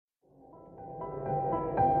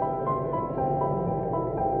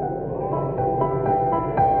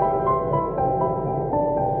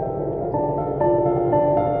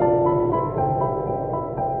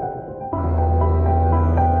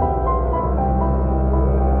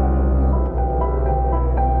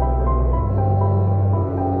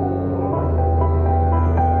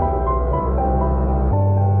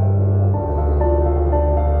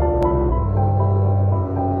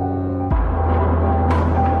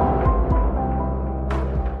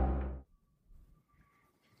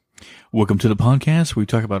Welcome to the podcast where we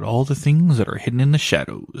talk about all the things that are hidden in the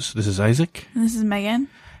shadows. This is Isaac. And this is Megan.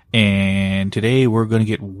 And today we're going to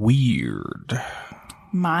get weird.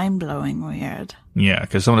 Mind-blowing weird. Yeah,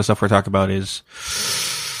 because some of the stuff we're talking about is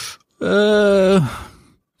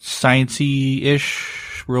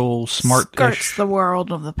sciencey-ish, real smart-ish. Skirts the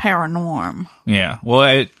world of the paranorm. Yeah, well,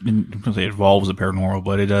 I don't say it involves the paranormal,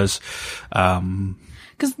 but it does.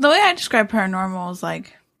 Because the way I describe paranormal is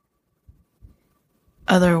like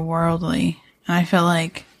otherworldly. And I feel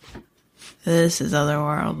like this is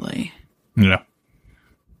otherworldly. Yeah.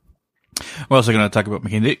 We're also going to talk about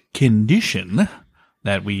my condition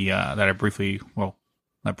that I briefly, well,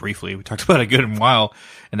 not briefly, we talked about a good while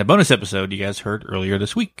in the bonus episode you guys heard earlier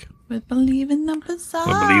this week. With Believe in the Bizarre.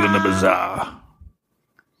 With Believe in the Bizarre.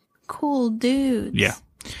 Cool dudes. Yeah.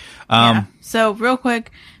 So real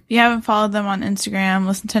quick, if you haven't followed them on Instagram,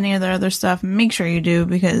 listen to any of their other stuff, make sure you do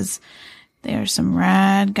because they are some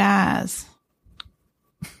rad guys.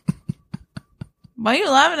 Why are you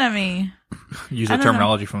laughing at me? Use the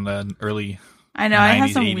terminology from the early I know, 90s, I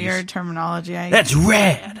have some 80s. weird terminology. That's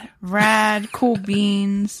rad! Rad, cool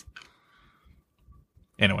beans.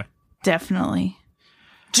 Anyway. Definitely.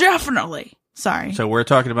 Sorry. So we're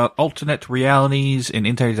talking about alternate realities and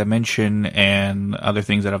interdimension and other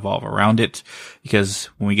things that evolve around it. Because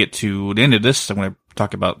when we get to the end of this, I'm going to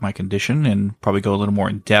talk about my condition and probably go a little more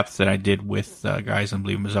in depth than I did with guys on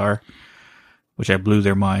Believe in Bizarre, which I blew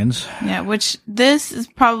their minds. Yeah, which this is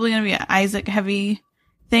probably going to be an Isaac heavy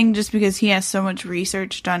thing just because he has so much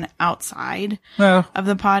research done outside of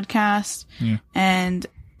the podcast. Yeah. And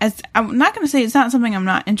as I'm not going to say it's not something I'm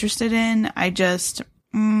not interested in. I just,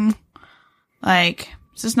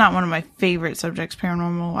 it's just not one of my favorite subjects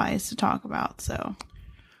paranormal wise to talk about. So,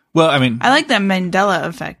 well, I mean, I like that Mandela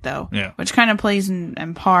effect though, which kind of plays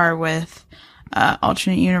in par with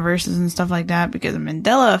alternate universes and stuff like that because the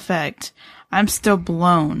Mandela effect, I'm still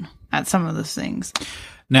blown at some of those things.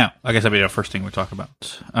 Now, I guess that'll be the first thing we'll talk about.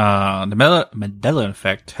 The Mandela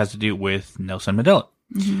effect has to do with Nelson Mandela.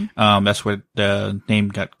 Mm-hmm. That's where the name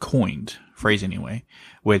got coined, phrase anyway,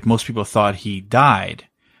 with most people thought he died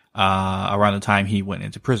around the time he went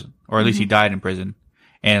into prison, or at least he died in prison.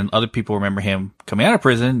 And other people remember him coming out of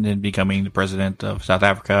prison and becoming the president of South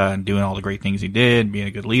Africa and doing all the great things he did, being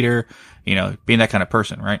a good leader, being that kind of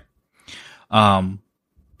person, right?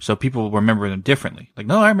 So people remember them differently. Like,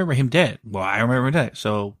 no, I remember him dead. Well, I remember him dead.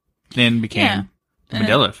 So then became the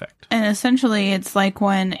Mandela effect. And essentially, it's like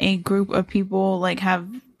when a group of people have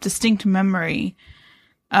distinct memory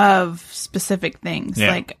of specific things. Yeah.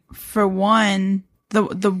 Like for one,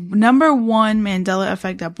 the number one Mandela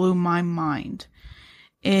effect that blew my mind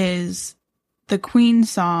is the Queen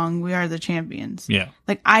song "We Are the Champions." Yeah.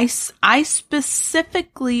 Like I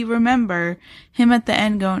specifically remember him at the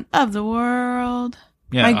end going, "Of the world."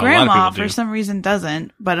 Yeah, my grandma, for some reason,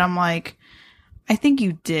 doesn't, but I'm like, I think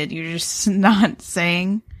you did. You're just not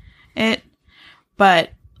saying it. But,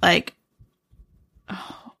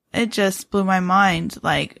 it just blew my mind.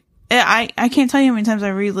 I can't tell you how many times I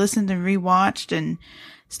re-listened and re-watched and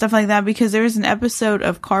stuff like that, because there was an episode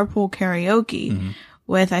of Carpool Karaoke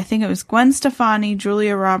with, I think it was Gwen Stefani,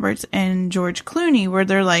 Julia Roberts, and George Clooney, where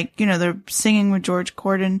they're they're singing with George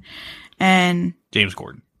Corden and... James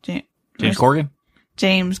Corden. James Corden?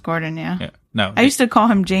 James Corden, yeah. No. I used to call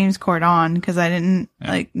him James Cordon because I didn't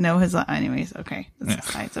know his. Anyways, okay, this is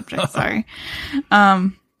a side subject. Sorry. I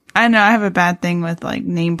know I have a bad thing with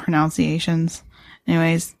name pronunciations.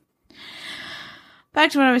 Anyways, back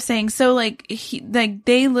to what I was saying. So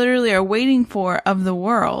they literally are waiting for "Of the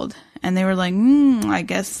World," and they were like, I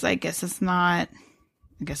guess it's not.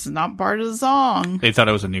 I guess it's not part of the song. They thought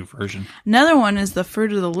it was a new version. Another one is the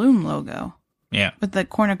Fruit of the Loom logo. Yeah. With the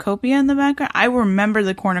cornucopia in the background. I remember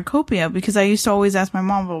the cornucopia because I used to always ask my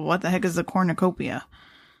mom, well, what the heck is the cornucopia?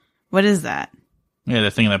 What is that? Yeah,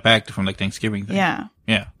 the thing in the back from Thanksgiving thing. Yeah.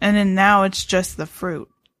 Yeah. And then now it's just the fruit.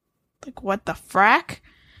 What the frack?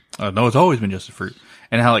 No, it's always been just the fruit.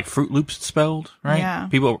 And how Fruit Loops is spelled, right? Yeah.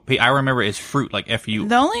 I remember it's fruit, F-U.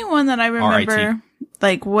 The only one that I remember,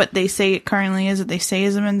 R-I-T. What they say it currently is, what they say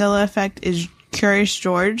is a Mandela effect is Curious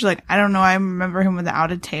George. I don't know, I remember him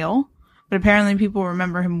without a tail. But apparently people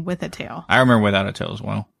remember him with a tail. I remember without a tail as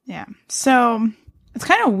well. Yeah. So, it's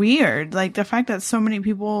kind of weird. The fact that so many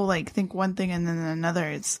people, think one thing and then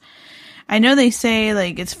another. I know they say,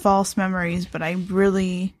 it's false memories, but I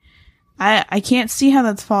really... I can't see how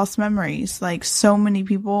that's false memories. So many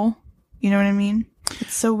people... You know what I mean?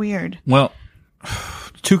 It's so weird. Well,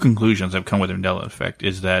 two conclusions I've come with the Mandela effect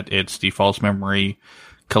is that it's the false memory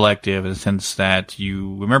collective in the sense that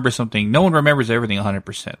you remember something. No one remembers everything 100%.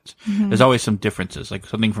 Mm-hmm. There's always some differences, like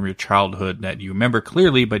something from your childhood that you remember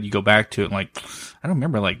clearly, but you go back to it and like, I don't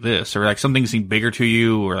remember like this, or like something seemed bigger to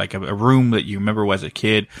you, or like a room that you remember as a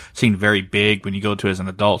kid seemed very big when you go to it as an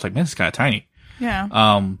adult. It's like, man, it's kind of tiny. Yeah.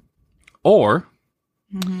 Or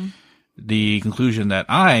mm-hmm. the conclusion that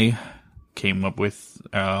I came up with,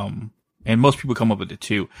 and most people come up with it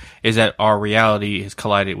too, is that our reality has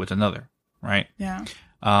collided with another, right? Yeah.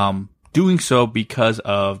 Doing so because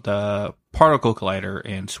of the particle collider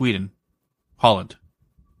in Sweden, Holland,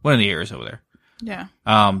 one of the areas over there. Yeah.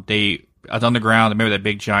 They on the ground. Remember that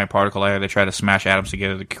big giant particle collider? They try to smash atoms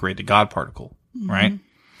together to create the God particle, mm-hmm. right?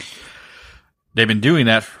 They've been doing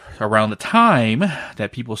that around the time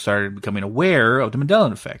that people started becoming aware of the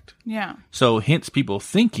Mandela effect. Yeah. So hence people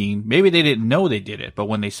thinking, maybe they didn't know they did it, but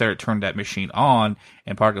when they started turning that machine on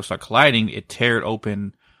and particles start colliding, it teared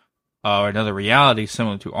open another reality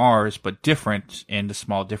similar to ours, but different in the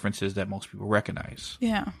small differences that most people recognize.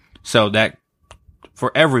 Yeah. So that,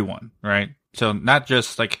 for everyone, right? So not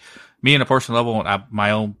just like me on a personal level,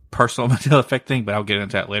 my own personal Mandela effect thing, but I'll get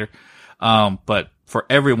into that later. But for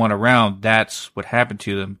everyone around, that's what happened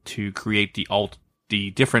to them to create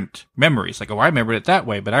the different memories. Like, oh, I remember it that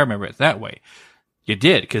way, but I remember it that way. You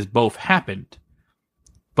did, because both happened,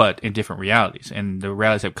 but in different realities. And the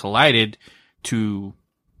realities have collided to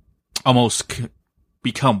almost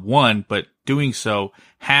become one, but doing so,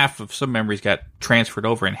 half of some memories got transferred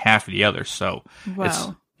over and half of the others. So,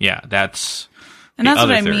 wow. That's and that's what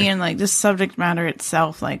I theory. mean. Like, this subject matter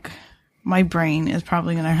itself, like, my brain is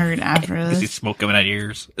probably going to hurt after this. See smoke coming out of your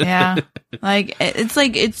ears. Yeah.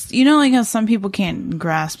 It's, you know, like how some people can't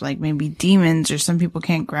grasp, like, maybe demons, or some people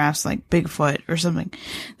can't grasp, like, Bigfoot or something.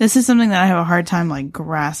 This is something that I have a hard time, like,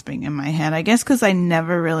 grasping in my head. I guess because I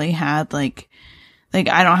never really had, like,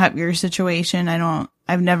 I don't have your situation.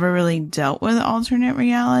 I've never really dealt with alternate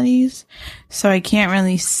realities. So I can't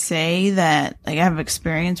really say that, like, I have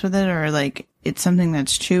experience with it, or, like, it's something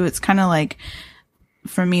that's true. It's kind of like,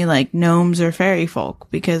 for me, like, gnomes or fairy folk,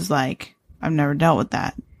 because, like, I've never dealt with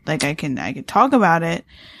that. Like, I can talk about it,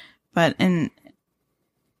 but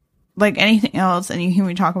like anything else, and you hear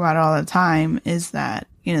me talk about it all the time, is that,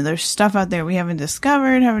 you know, there's stuff out there we haven't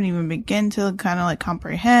discovered, haven't even begun to kind of, like,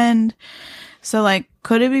 comprehend. So, like,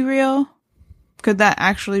 could it be real? Could that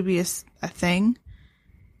actually be a thing?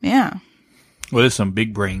 Yeah. Well, there's some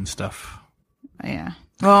big brain stuff. Yeah.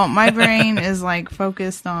 Well, my brain is, like,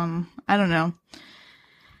 focused on, I don't know.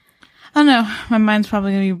 My mind's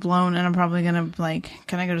probably going to be blown, and I'm probably going to, like,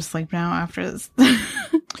 can I go to sleep now after this?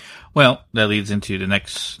 Well, that leads into the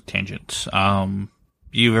next tangent.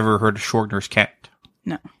 You've ever heard of Schrodinger's cat?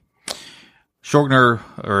 No. Schrödinger,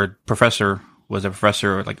 or professor, was a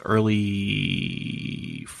professor of, like,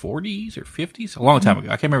 early 40s or 50s, a long time ago.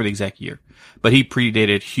 I can't remember the exact year, but he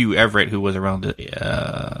predated Hugh Everett, who was around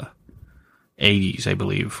the 80s, I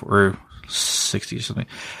believe, or 60s or something.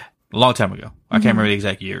 A long time ago. I can't remember the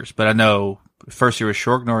exact years, but I know first year was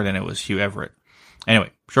Schrödinger, then it was Hugh Everett.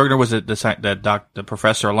 Anyway, Schrödinger was the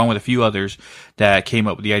professor, along with a few others, that came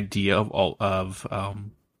up with the idea of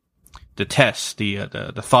the test,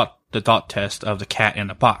 the thought test of the cat in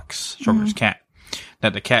the box, Schrödinger's cat.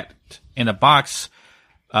 That the cat in the box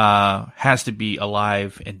has to be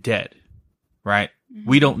alive and dead, right?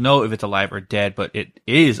 We don't know if it's alive or dead, but it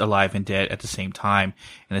is alive and dead at the same time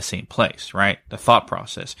in the same place, right? The thought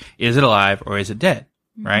process. Is it alive or is it dead,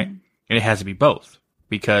 right? And it has to be both,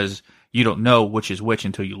 because you don't know which is which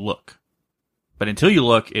until you look. But until you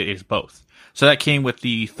look, it is both. So that came with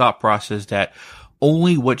the thought process that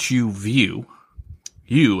only what you view,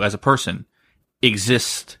 you as a person,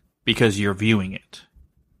 exists because you're viewing it,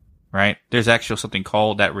 right? There's actually something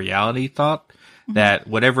called that reality thought. That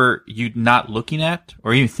whatever you're not looking at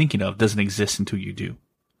or even thinking of doesn't exist until you do.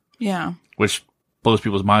 Yeah. Which blows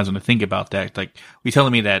people's minds when they think about that. Like, you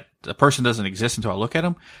telling me that a person doesn't exist until I look at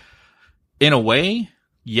them? In a way,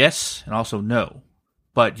 yes, and also no.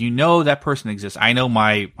 But you know that person exists. I know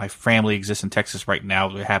my family exists in Texas right now.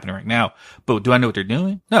 They're happening right now. But do I know what they're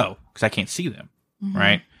doing? No, because I can't see them,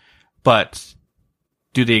 right? But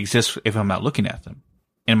do they exist if I'm not looking at them?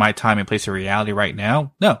 In my time and place of reality right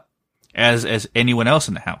now? No. As anyone else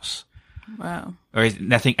in the house. Wow. Or is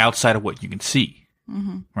nothing outside of what you can see.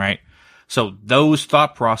 Right? So those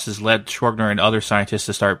thought processes led Schrödinger and other scientists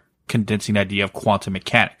to start condensing the idea of quantum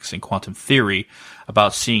mechanics and quantum theory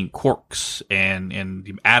about seeing quarks and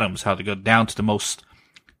the atoms, how they go down to the most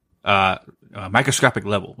microscopic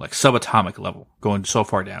level, like subatomic level, going so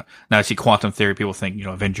far down. Now I see quantum theory, people think, you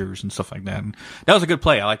know, Avengers and stuff like that. And that was a good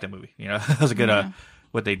play. I like that movie. You know, that was a good,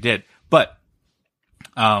 what they did. But,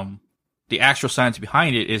 the actual science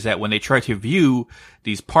behind it is that when they try to view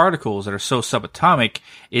these particles that are so subatomic,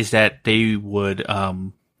 is that they would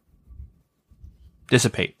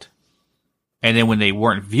dissipate. And then when they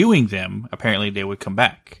weren't viewing them, apparently they would come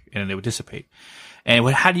back and they would dissipate. And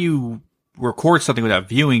how do you record something without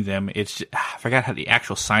viewing them? I forgot how the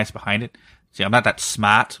actual science behind it. See, I'm not that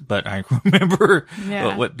smart, but I remember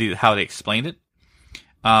how they explained it.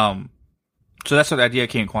 So that's what the idea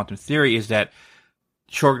came in quantum theory, is that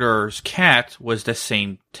Schrödinger's cat was the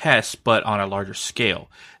same test, but on a larger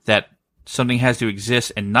scale. That something has to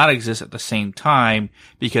exist and not exist at the same time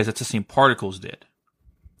because it's the same particles did.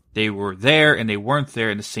 They were there and they weren't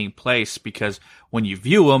there in the same place because when you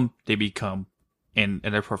view them, they become in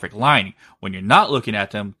their perfect line. When you're not looking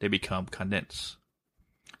at them, they become condensed.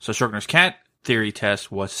 So Schrödinger's cat theory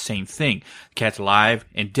test was the same thing. The cat's alive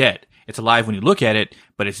and dead. It's alive when you look at it,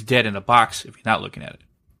 but it's dead in the box if you're not looking at it.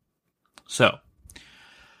 So,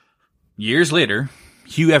 years later,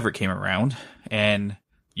 Hugh Everett came around and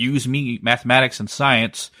used mathematics and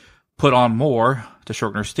science, put on more to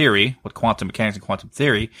Schrödinger's theory with quantum mechanics and quantum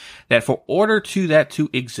theory, that for order to that to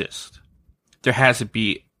exist, there has to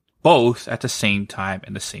be both at the same time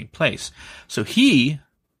in the same place. So he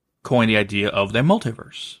coined the idea of the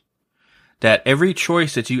multiverse. That every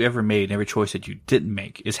choice that you ever made and every choice that you didn't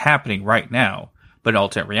make is happening right now, but in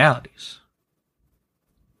alternate realities.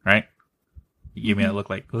 Right? You may not look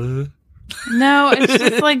like, No, it's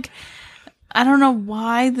just like, I don't know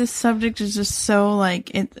why this subject is just so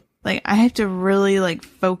like, I have to really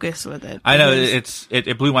focus with it. I know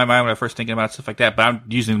it blew my mind when I first thinking about stuff like that, but I'm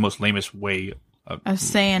using the most lamest way of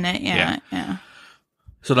saying it. Yeah.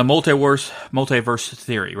 So the multiverse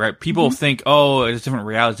theory, right? People think, oh, it's different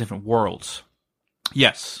realities, different worlds.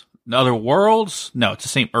 Yes. In other worlds, no, it's the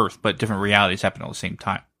same Earth, but different realities happen at the same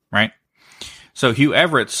time, right? So Hugh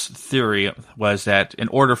Everett's theory was that in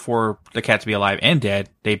order for the cat to be alive and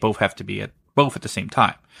dead, they both have to be both at the same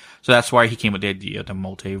time. So that's why he came with the idea of the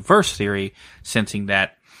multiverse theory, sensing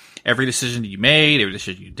that every decision you made, every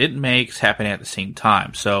decision you didn't make is happening at the same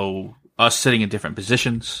time. So us sitting in different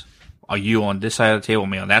positions, are you on this side of the table,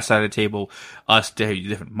 me on that side of the table, us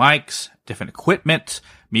different mics, different equipment,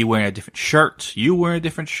 me wearing a different shirt, you wearing a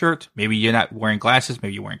different shirt, maybe you're not wearing glasses,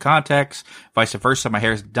 maybe you're wearing contacts, vice versa, my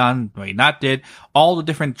hair is done, maybe not did, all the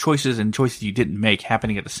different choices and choices you didn't make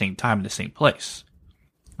happening at the same time in the same place,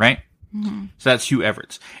 right? Mm-hmm. So that's Hugh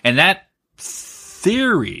Everett's. And that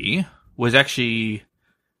theory was actually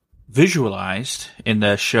visualized in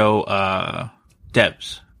the show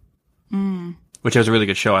Devs. Which was a really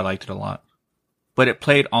good show. I liked it a lot. But it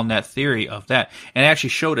played on that theory of that. And it actually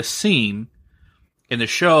showed a scene in the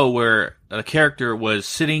show where the character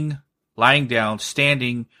was lying down,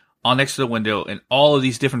 standing on next to the window, and all of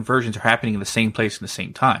these different versions are happening in the same place in the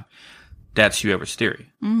same time. That's Hugh Everett's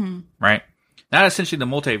theory. Mm-hmm. Right? That's essentially the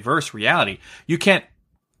multiverse reality. You can't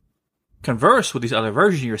converse with these other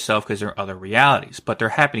versions of yourself because they're other realities, but they're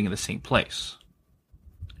happening in the same place.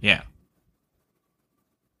 Yeah.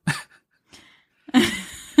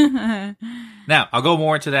 Now, I'll go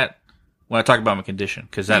more into that when I talk about my condition,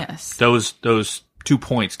 because those 2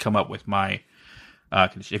 points come up with my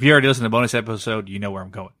condition. If you already listened to the bonus episode, you know where I'm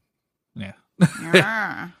going. Yeah.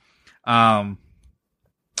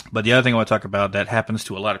 But the other thing I want to talk about that happens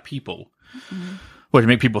to a lot of people, which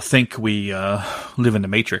make people think we live in the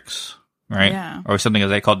Matrix, right? Yeah. Or something as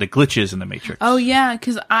they call the glitches in the Matrix. Oh, yeah,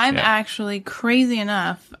 because I'm actually, crazy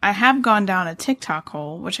enough, I have gone down a TikTok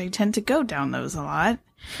hole, which I tend to go down those a lot.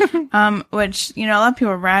 Which, a lot of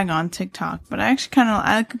people rag on TikTok, but I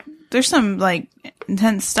actually there's some,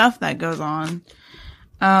 intense stuff that goes on.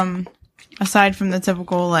 Aside from the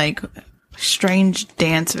typical, strange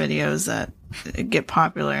dance videos that get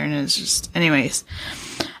popular, and it's just, anyways.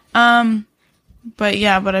 But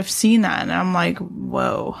I've seen that, and I'm like,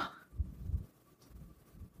 whoa.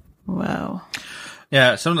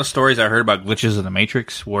 Yeah, some of the stories I heard about glitches in the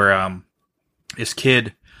Matrix were, this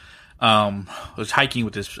kid, was hiking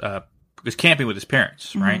with was camping with his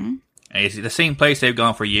parents, right? And it's the same place they've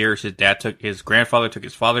gone for years. His grandfather took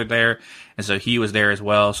his father there, and so he was there as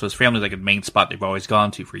well. So his family's like a main spot they've always gone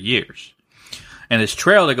to for years. And this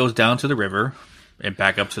trail that goes down to the river and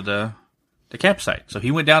back up to the campsite. So he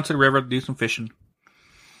went down to the river to do some fishing,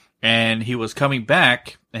 and he was coming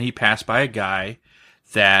back, and he passed by a guy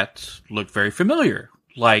that looked very familiar,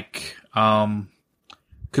 could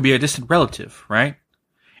be a distant relative, right?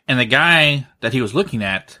 And the guy that he was looking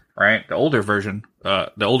at, right, the older version,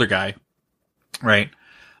 the older guy, right,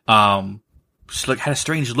 just had a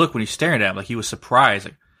strange look when he was staring at him, he was surprised,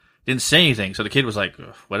 didn't say anything. So the kid was like,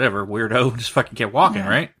 whatever, weirdo, just fucking kept walking,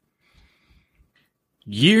 right?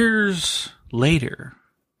 Years later,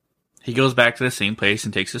 he goes back to the same place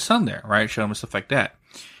and takes his son there, right? Show him stuff like that.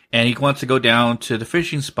 And he wants to go down to the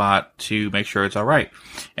fishing spot to make sure it's all right.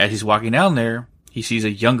 As he's walking down there, he sees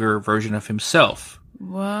a younger version of himself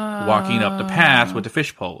walking up the path with the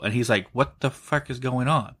fish pole. And he's like, what the fuck is going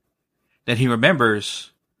on? Then he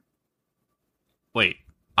remembers, wait,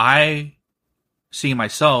 I see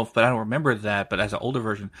myself, but I don't remember that, but as an older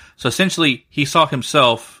version. So essentially, he saw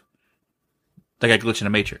himself like a glitch in the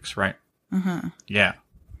Matrix, right? Uh-huh. Yeah.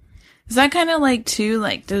 Is that kind of like, too,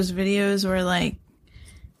 like those videos where like,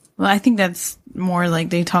 well, I think that's more like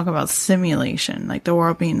they talk about simulation, like the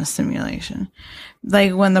world being a simulation.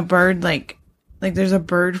 Like when the bird, like there's a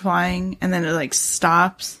bird flying and then it like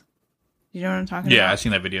stops. You know what I'm talking about? Yeah, I've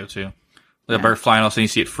seen that video too. The bird flying, all of a sudden you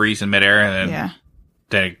see it freeze in midair and then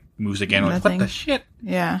it moves again. Like, what the shit?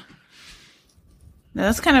 Yeah. Now,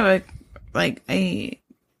 that's kind of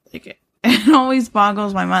it always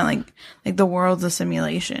boggles my mind, like the world's a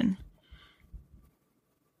simulation.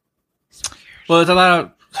 Well, there's a lot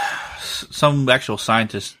of some actual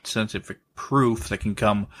scientific proof that can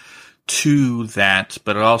come to that,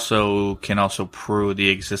 but it also can prove the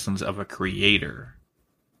existence of a creator.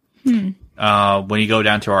 When you go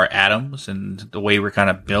down to our atoms and the way we're kind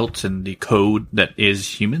of built and the code that is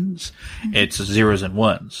humans, it's zeros and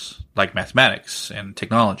ones, like mathematics and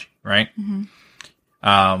technology, right?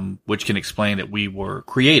 Which can explain that we were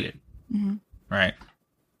created, right?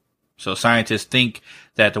 So scientists think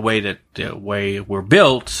that the way we're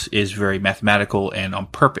built is very mathematical and on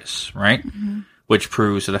purpose, right? Which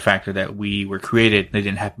proves to the factor that we were created, they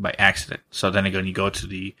didn't happen by accident. So then again, you go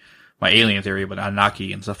to my alien theory about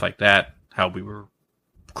Anunnaki and stuff like that, how we were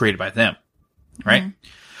created by them, right?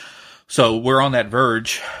 So we're on that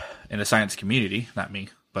verge in the science community, not me,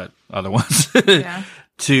 but other ones,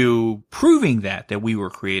 to proving that we were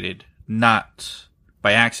created not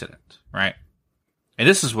by accident, right? And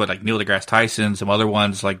this is what like Neil deGrasse Tyson, some other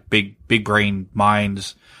ones like big brain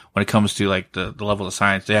minds when it comes to like the level of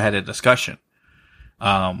science, they had a discussion.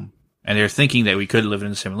 And they're thinking that we could live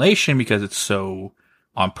in a simulation because it's so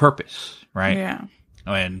on purpose, right? Yeah.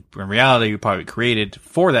 And in reality, we probably created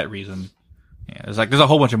for that reason. Yeah, there's a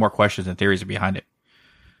whole bunch of more questions and theories behind it.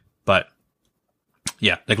 But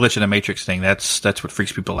yeah, the glitch in the Matrix thing, that's what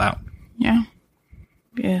freaks people out. Yeah.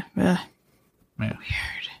 Yeah. Yeah. Weird.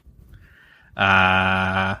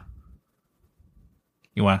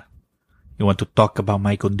 You want to talk about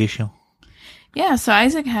my condition? Yeah, so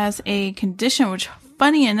Isaac has a condition, which,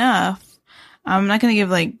 funny enough, I'm not going to give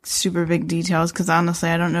like super big details because honestly,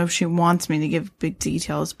 I don't know if she wants me to give big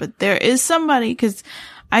details, but there is somebody, because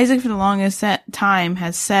Isaac for the longest time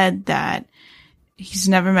has said that he's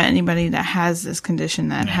never met anybody that has this condition,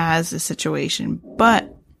 that has this situation.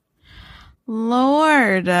 But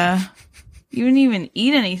Lord, you didn't even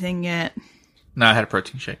eat anything yet. No, I had a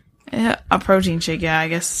protein shake. A protein shake, yeah, I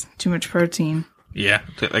guess too much protein. Yeah,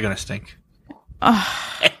 they're gonna stink.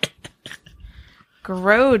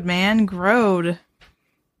 Grode, man, grode.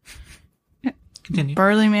 Continue.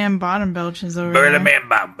 Burly man bottom belch is over Burly there. man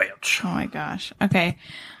bottom belch. Oh my gosh. Okay.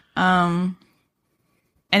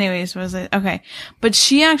 Anyways, what was it? Okay. But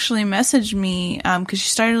she actually messaged me, cause she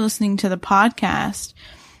started listening to the podcast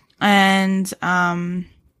and, I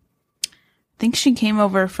think she came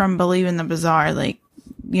over from Believe in the Bizarre. Like,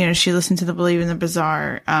 you know, she listened to the Believe in the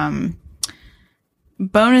Bizarre,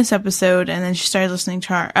 bonus episode, and then she started listening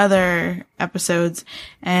to our other episodes,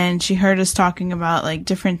 and she heard us talking about like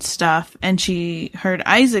different stuff, and she heard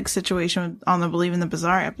Isaac's situation on the Believe in the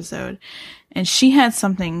Bizarre episode, and she had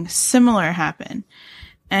something similar happen.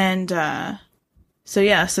 And so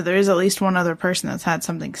there is at least one other person that's had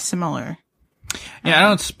something similar. Yeah, I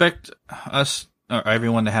don't expect us or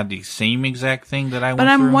everyone to have the same exact thing that I went through.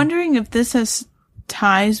 But I'm wondering if this has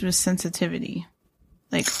ties with sensitivity.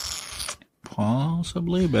 Like,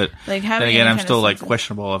 possibly, but like then again, I'm still like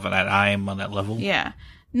questionable of that I am on that level. Yeah.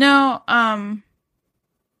 No, I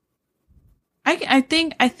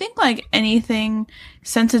think like anything,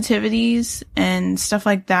 sensitivities and stuff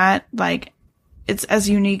like that, like it's as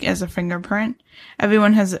unique as a fingerprint.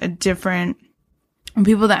 Everyone has a different,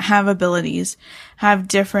 people that have abilities have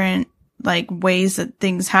different like ways that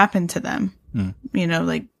things happen to them. You know,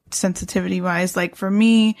 like sensitivity wise, like for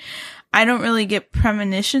me, I don't really get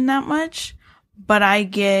premonition that much, but I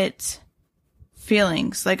get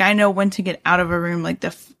feelings. Like I know when to get out of a room, like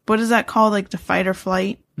what is that called? Like the fight or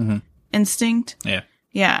flight instinct. Yeah.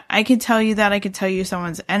 Yeah. I could tell you that. I could tell you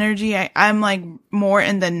someone's energy. I'm like more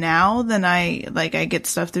in the now than I get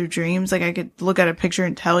stuff through dreams. Like I could look at a picture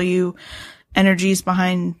and tell you energies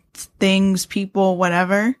behind things, people,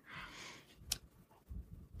 whatever.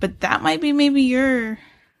 But that might be maybe your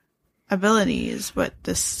ability is what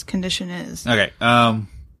this condition is. Okay.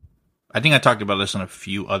 I think I talked about this on a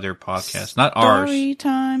few other podcasts, not ours.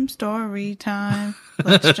 Story time.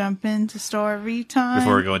 Let's jump into story time.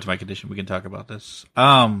 Before we go into my condition, we can talk about this.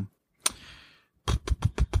 The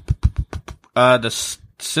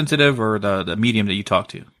sensitive or the medium that you talk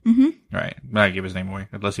to. Mm-hmm. Right. I'm not gonna give his name away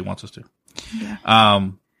unless he wants us to. Yeah.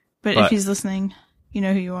 But if he's listening, you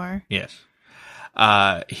know who you are. Yes.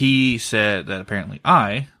 He said that apparently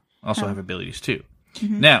I also have abilities too.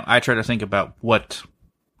 Mm-hmm. Now, I try to think about what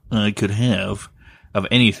I could have of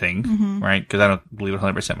anything, right? Because I don't believe it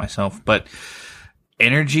 100% myself. But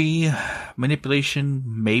energy manipulation,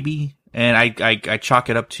 maybe. And I chalk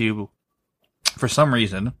it up to, for some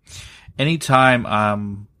reason, anytime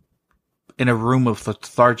I'm in a room of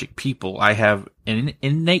lethargic people, I have an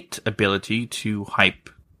innate ability to hype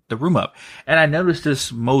the room up. And I noticed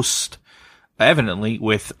this most evidently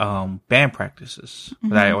with band practices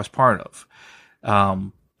that I was part of.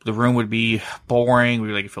 The room would be boring,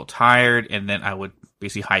 we would feel tired, and then I would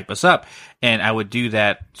basically hype us up. And I would do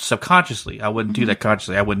that subconsciously. I wouldn't do that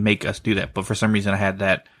consciously. I wouldn't make us do that. But for some reason I had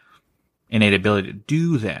that innate ability to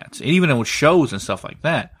do that. And even with shows and stuff like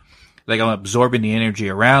that. Like I'm absorbing the energy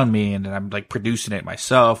around me and then I'm like producing it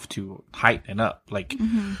myself to heighten it up. Like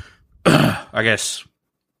I guess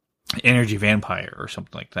energy vampire or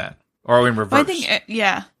something like that. Or in reverse. Well, I think,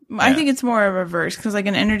 I think it's more a reverse because like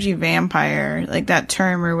an energy vampire, like that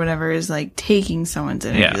term or whatever is like taking someone's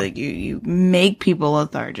energy. Yeah. Like you make people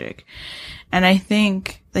lethargic. And I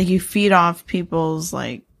think like you feed off people's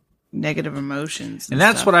like negative emotions. And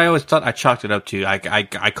that's what I always thought. I chalked it up to.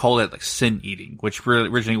 I call it like sin eating, which really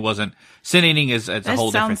originally wasn't. Sin eating is a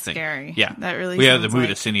whole different thing. Scary. Yeah, that really. We have the movie like...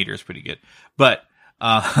 The Sin Eater is pretty good, but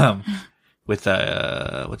with what's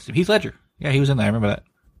his name? Heath Ledger. Yeah, he was in there. I remember that.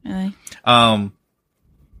 Really?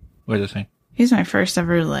 What is it saying? He's my first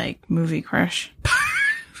ever like movie crush.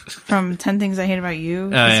 From 10 Things I Hate About You,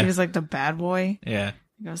 because he was like the bad boy. Yeah.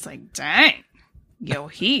 I was like, dang, yo,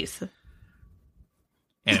 Heath.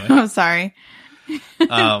 Anyway. I'm sorry.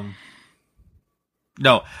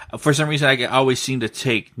 No, for some reason I always seem to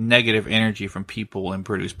take negative energy from people and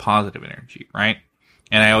produce positive energy, right?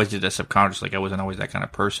 And I always did that subconsciously. Like I wasn't always that kind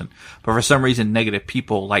of person. But for some reason, negative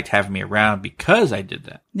people liked having me around because I did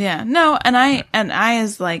that. Yeah. No, and I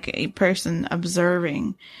as like a person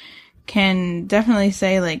observing can definitely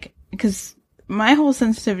say like, because my whole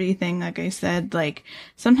sensitivity thing, like I said, like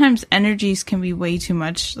sometimes energies can be way too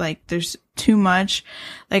much. Like there's too much.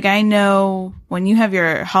 Like I know when you have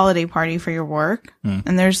your holiday party for your work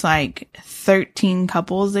and there's like 13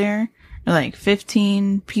 couples there, or like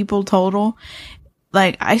 15 people total.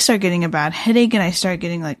 Like I start getting a bad headache and I start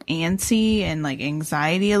getting like antsy and like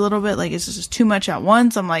anxiety a little bit. Like it's just too much at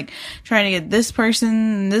once. I'm like trying to get this person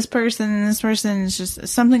and this person and this person. It's just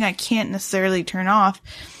something I can't necessarily turn off.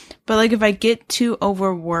 But like if I get too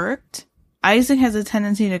overworked, Isaac has a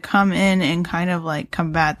tendency to come in and kind of like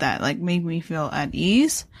combat that, like make me feel at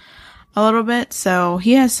ease a little bit. So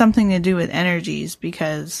he has something to do with energies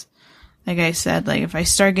because like I said, like if I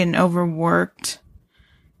start getting overworked,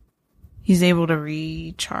 he's able to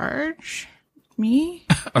recharge me.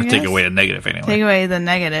 Or take away the negative anyway. Take away the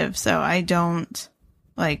negative so I don't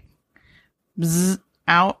like bzz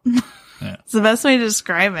out. Yeah. It's the best way to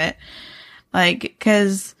describe it. Like,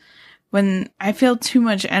 cause when I feel too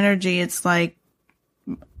much energy, it's like,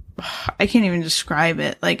 I can't even describe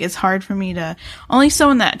it. Like, it's hard for me to, only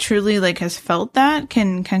someone that truly like has felt that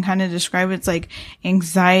can kind of describe it. It's like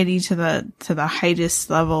anxiety to the highest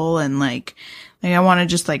level and like I want to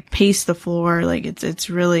just like pace the floor. Like it's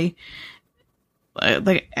really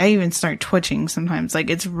like I even start twitching sometimes. Like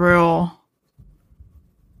it's real.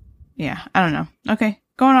 Yeah. I don't know. Okay.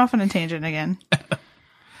 Going off on a tangent again.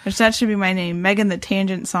 Which that should be my name, Megan the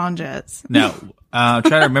Tangent Sonjets. Now, try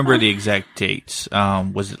to remember the exact dates.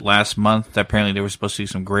 Was it last month that apparently there was supposed to be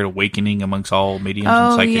some great awakening amongst all mediums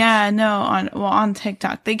and psychics? Oh, yeah, no, on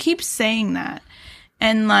TikTok. They keep saying that.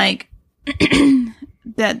 And like,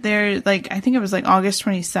 that they're like, I think it was like August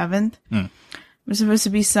 27th. It was supposed to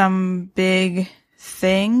be some big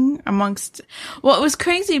thing amongst, well, it was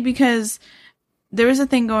crazy because there was a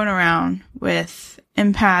thing going around with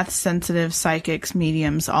empaths, sensitive, psychics,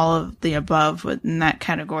 mediums, all of the above within that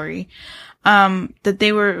category, that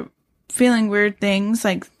they were feeling weird things.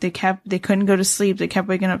 Like they couldn't go to sleep. They kept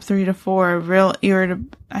waking up 3 to 4, real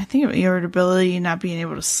irritability, not being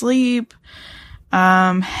able to sleep,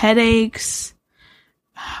 headaches.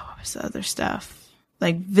 What was the other stuff?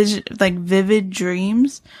 Like vivid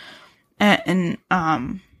dreams. And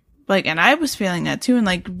I was feeling that too. And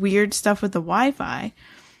like weird stuff with the Wi-Fi.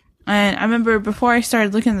 And I remember before I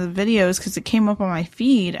started looking at the videos, because it came up on my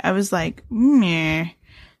feed, I was like, meh,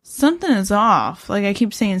 something is off. Like, I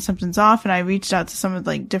keep saying something's off, and I reached out to some of,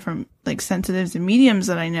 like, different, like, sensitives and mediums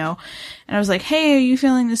that I know. And I was like, hey, are you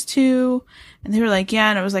feeling this too? And they were like,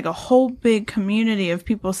 yeah. And it was like a whole big community of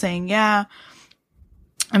people saying, yeah,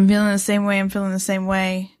 I'm feeling the same way. I'm feeling the same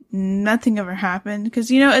way. Nothing ever happened.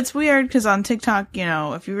 Because, you know, it's weird because on TikTok, you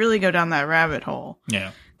know, if you really go down that rabbit hole.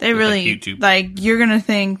 Yeah. They really, like, you're going to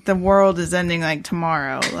think the world is ending, like,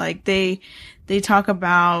 tomorrow. Like, they talk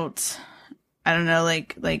about, I don't know,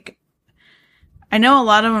 like, I know a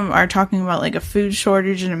lot of them are talking about, like, a food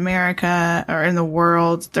shortage in America or in the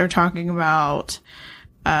world. They're talking about,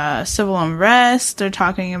 civil unrest. They're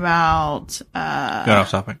talking about, Got off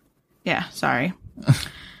topic. Yeah, sorry.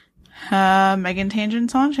 Megan Tangent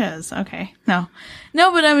Sanchez. Okay. No,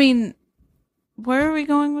 but I mean, where are we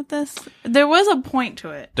going with this? There was a point to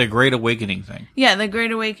it. The Great Awakening thing. Yeah, the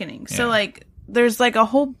Great Awakening. Yeah. So, like, there's, like, a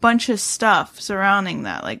whole bunch of stuff surrounding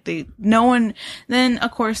that. Like, then,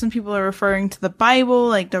 of course, some people are referring to the Bible,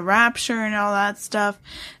 like, the rapture and all that stuff.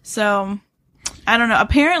 So, I don't know.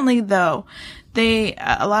 Apparently, though,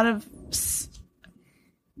 a lot of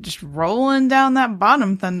just rolling down that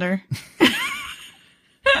bottom thunder.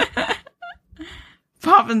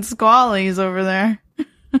 Popping squallies over there.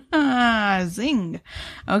 Zing.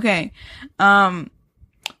 Okay. But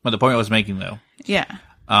the point I was making, though. Yeah.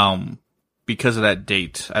 Because of that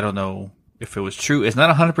date, I don't know if it was true. It's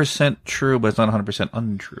not 100% true, but it's not 100%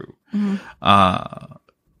 untrue. Mm-hmm.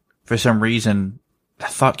 For some reason, a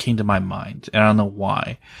thought came to my mind, and I don't know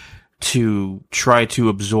why, to try to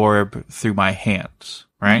absorb through my hands,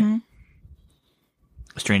 right?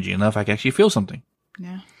 Mm-hmm. Strangely enough, I can actually feel something.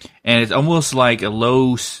 Yeah. And it's almost like a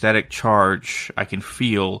low static charge I can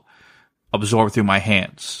feel absorbed through my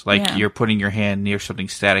hands. Like you're putting your hand near something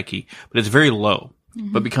staticky, but it's very low,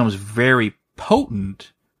 but becomes very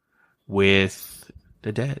potent with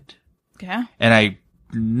the dead. Yeah. And I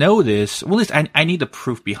know this, well, at least I need the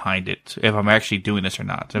proof behind it, if I'm actually doing this or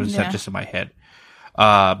not. It's not just in my head.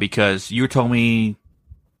 Because you told me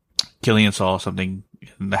Killian saw something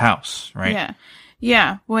in the house, right? Yeah.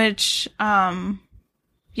 Yeah. Which,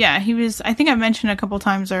 yeah, he was, I think I mentioned a couple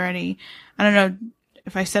times already. I don't know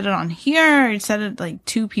if I said it on here or I said it like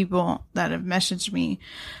to people that have messaged me.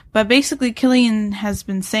 But basically, Killian has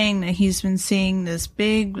been saying that he's been seeing this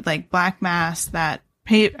big, like, black mass that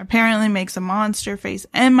apparently makes a monster face,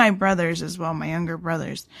 and my brothers as well, my younger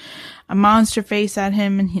brothers, a monster face at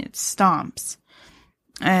him, and it stomps.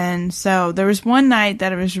 And so there was one night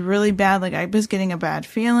that it was really bad, like I was getting a bad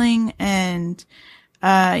feeling, and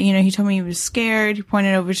you know, he told me he was scared. He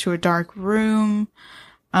pointed over to a dark room.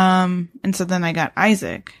 And so then I got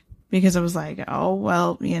Isaac because I was like, oh,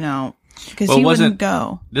 well, you know, because he wouldn't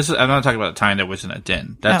go. I'm not talking about the time that was in a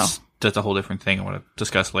den. That's a whole different thing I want to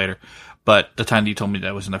discuss later. But the time that you told me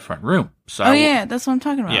that was in the front room. So that's what I'm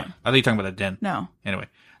talking about. Yeah. I think you're talking about a den. No. Anyway.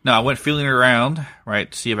 No, I went feeling around,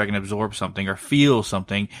 right, to see if I can absorb something or feel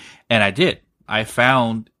something. And I did. I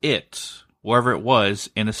found it, wherever it was,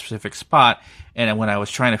 in a specific spot. And when I was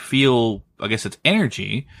trying to feel, I guess it's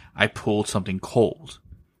energy, I pulled something cold.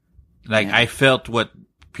 Like, I felt what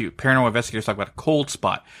paranormal investigators talk about, a cold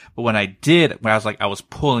spot. But when I did, when I was like, I was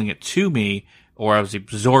pulling it to me, or I was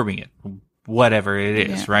absorbing it, whatever it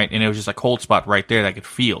is, right? And it was just a cold spot right there that I could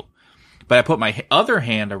feel. But I put my other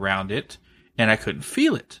hand around it, and I couldn't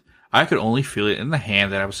feel it. I could only feel it in the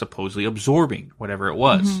hand that I was supposedly absorbing, whatever it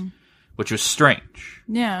was, which was strange.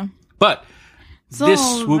 Yeah. But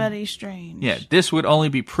this would very strange. Yeah, this would only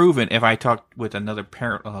be proven if I talked with another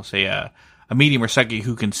parent, I'll say a medium or psychic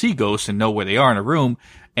who can see ghosts and know where they are in a room,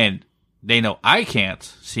 and they know I can't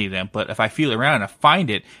see them. But if I feel around and I find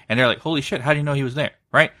it, and they're like, "Holy shit, how do you know he was there?"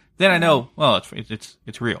 Right? Then I know, well,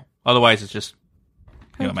 it's real. Otherwise, it's just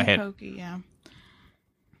in my head. Pokey, yeah.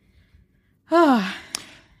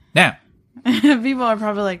 Now, people are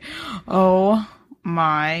probably like, "Oh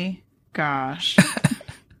my gosh!"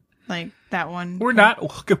 Like that one. We're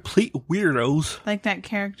not complete weirdos. Like that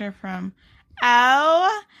character from,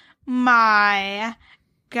 "Oh my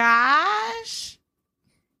gosh,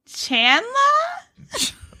 Chandler,"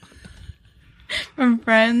 from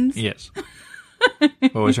Friends. Yes.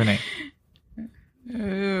 What was her name?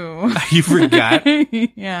 Ooh. You forgot?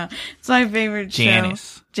 Yeah. It's my favorite show.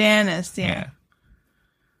 Janice, yeah.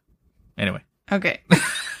 Anyway. Okay.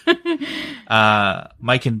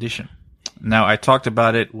 My condition. Now, I talked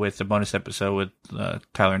about it with the bonus episode with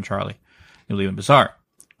Tyler and Charlie, Newly and Bizarre.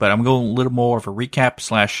 But I'm going a little more of a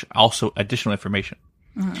recap / also additional information.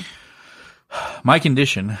 My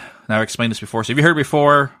condition, now I explained this before, so if you heard it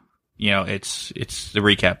before, you know, it's the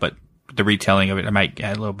recap, but the retelling of it, I might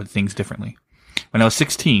add a little bit of things differently. When I was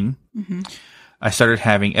 16, I started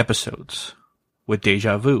having episodes with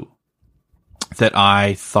deja vu that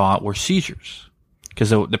I thought were seizures. Because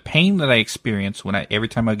the pain that I experienced every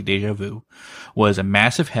time I get deja vu was a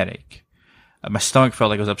massive headache. My stomach felt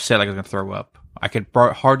like I was upset, like I was going to throw up. I could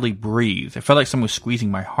hardly breathe. It felt like someone was squeezing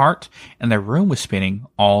my heart, and the room was spinning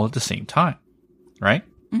all at the same time. Right?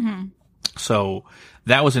 Mm-hmm. So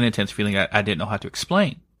that was an intense feeling I didn't know how to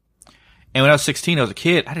explain. And when I was 16, I was a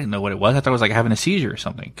kid. I didn't know what it was. I thought it was like having a seizure or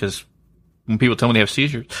something. Because when people tell me they have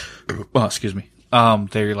seizures, oh, excuse me,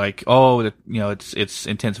 they're like, oh, it's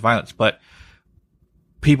intense violence. But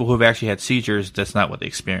people who have actually had seizures, that's not what they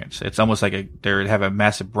experience. It's almost like they have a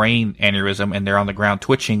massive brain aneurysm and they're on the ground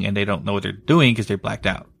twitching and they don't know what they're doing because they're blacked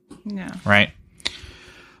out. Yeah. Right?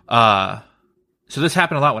 So this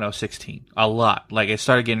happened a lot when I was 16. A lot. Like, it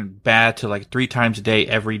started getting bad to like 3 times a day,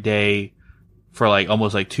 every day, for like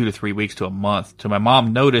almost like 2 to 3 weeks to a month. So my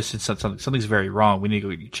mom noticed and said something's very wrong. We need to go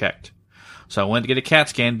get you checked. So I went to get a CAT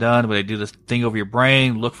scan done, where they do this thing over your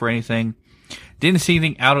brain, look for anything. Didn't see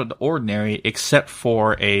anything out of the ordinary except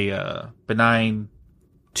for a benign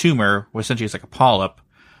tumor, which essentially is like a polyp,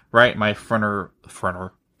 right in my frontal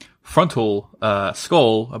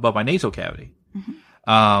skull above my nasal cavity,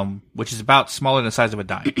 which is about smaller than the size of a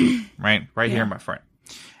dime, right here in my front.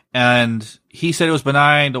 And he said it was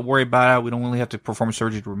benign. Don't worry about it. We don't really have to perform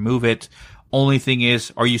surgery to remove it. Only thing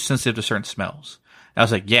is, are you sensitive to certain smells? And I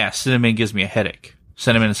was like, yeah, cinnamon gives me a headache.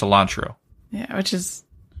 Cinnamon and cilantro. Yeah, which is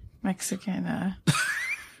Mexican. I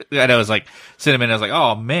know, it was like cinnamon. I was like,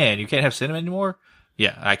 oh man, you can't have cinnamon anymore?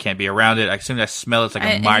 Yeah, I can't be around it. As soon as I smell it, it's like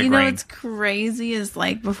a migraine. You know what's crazy is,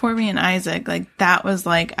 like, before me and Isaac, like, that was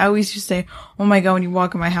like, I always used to say, oh my God, when you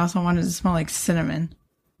walk in my house, I wanted to smell like cinnamon.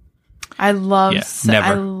 I loved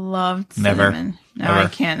cinnamon. Never. No, I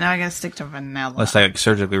can't. Now I gotta stick to vanilla. Unless I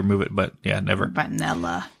surgically remove it, but yeah, never.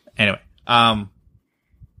 Vanilla. Anyway,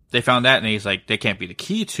 they found that, and he's like, they can't be the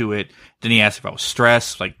key to it. Then he asked if I was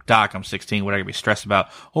stressed. Like, Doc, I'm 16. What are I gonna be stressed about?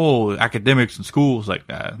 Oh, academics and schools. Like,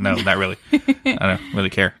 no, not really. I don't really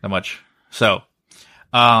care that much. So,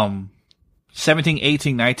 17,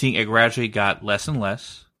 18, 19, it gradually got less and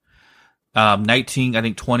less. 19, I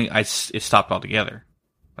think 20, it stopped altogether.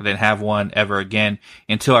 I didn't have one ever again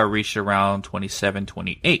until I reached around 27,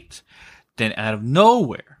 28. Then out of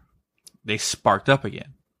nowhere, they sparked up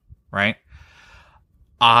again, right?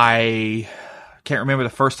 I can't remember the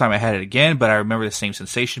first time I had it again, but I remember the same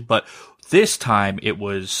sensation. But this time it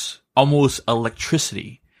was almost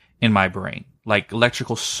electricity in my brain, like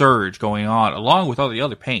electrical surge going on along with all the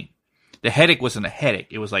other pain. The headache wasn't a headache.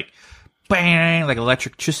 It was like bang, like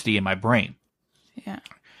electricity in my brain. Yeah.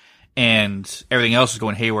 And everything else was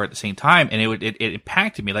going haywire at the same time, and it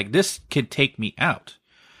impacted me. Like, this could take me out,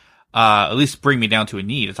 at least bring me down to a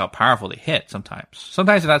knee. That's how powerful they hit. Sometimes they're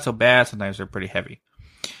not so bad. Sometimes they're pretty heavy.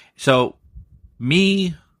 So,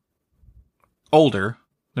 me, older.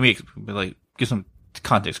 Let me like give some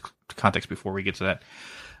context before we get to that.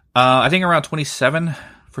 I think around 27.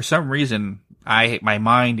 For some reason, my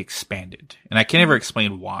mind expanded, and I can't ever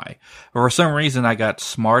explain why. But for some reason, I got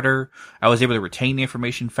smarter. I was able to retain the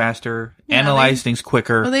information faster, analyze things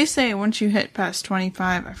quicker. Well, they say once you hit past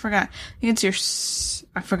 25, I forgot. I think it's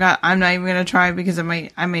I forgot. I'm not even gonna try because I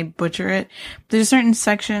may butcher it. There's a certain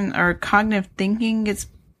section or cognitive thinking gets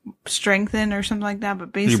strengthened or something like that.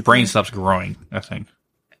 But basically, your brain stops growing, I think.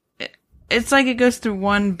 It's like it goes through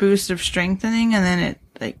one boost of strengthening and then it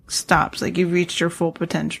like stops. Like you've reached your full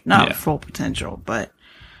potential. Not full potential, but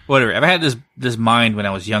whatever. If I had this mind when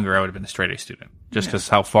I was younger, I would have been a straight A student. Just because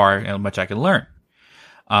how far and how much I can learn.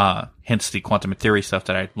 Hence the quantum theory stuff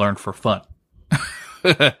that I learned for fun.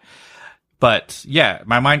 But yeah,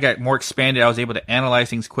 my mind got more expanded. I was able to analyze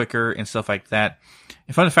things quicker and stuff like that.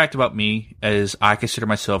 And fun fact about me is I consider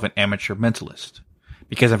myself an amateur mentalist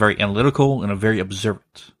because I'm very analytical and I'm very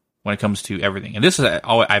observant when it comes to everything. And this is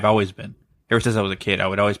I've always been. Ever since I was a kid, I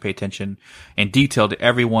would always pay attention and detail to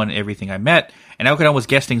everyone, everything I met. And I could almost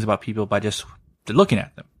guess things about people by just looking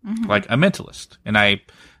at them, like a mentalist. And I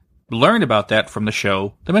learned about that from the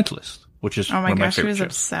show The Mentalist, which is one of my favorite shows. Oh my gosh, he was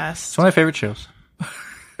obsessed. It's one of my favorite shows.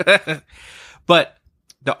 But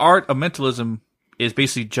the art of mentalism is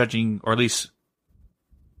basically judging, or at least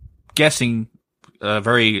guessing,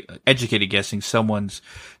 very educated guessing, someone's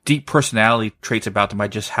deep personality traits about them by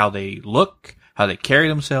just how they look, how they carry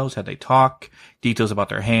themselves, how they talk, details about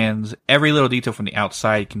their hands. Every little detail from the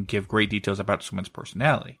outside can give great details about someone's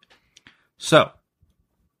personality. So,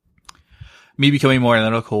 me becoming more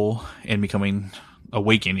analytical and becoming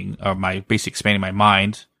awakening, or my basic expanding my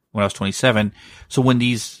mind when I was 27. So when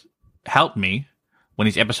these helped me, when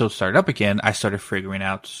these episodes started up again, I started figuring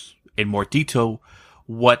out in more detail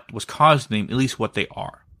what was causing them, at least what they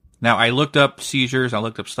are. Now, I looked up seizures, I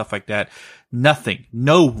looked up stuff like that.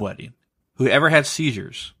 Nobody who ever had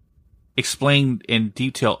seizures explained in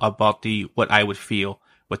detail about what I would feel,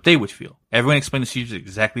 what they would feel. Everyone explained the seizures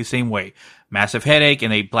exactly the same way. Massive headache,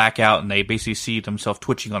 and they black out, and they basically see themselves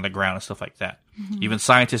twitching on the ground and stuff like that. Mm-hmm. Even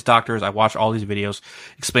scientists, doctors, I watch all these videos,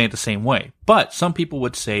 explain it the same way. But some people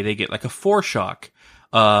would say they get like a foreshock,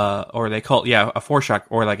 or they call it, a foreshock,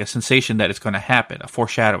 or like a sensation that it's going to happen, a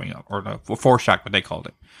foreshadowing, or a foreshock, what they called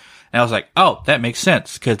it. And I was like, oh, that makes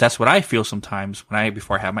sense, because that's what I feel sometimes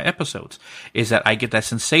before I have my episodes, is that I get that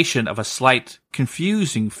sensation of a slight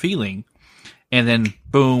confusing feeling, and then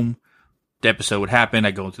boom, the episode would happen,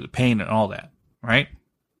 I go into the pain and all that, right?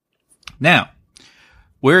 Now,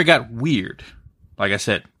 where it got weird, like I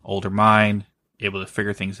said, older mind, able to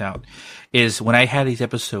figure things out, is when I had these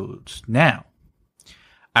episodes now,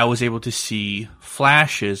 I was able to see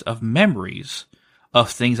flashes of memories of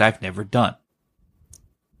things I've never done.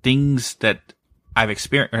 Things that I've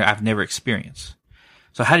experienced, or I've never experienced.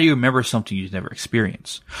 So how do you remember something you've never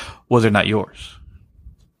experienced? Well, they're not yours.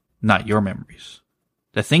 Not your memories.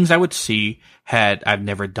 The things I would see I've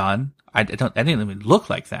never done. I didn't even look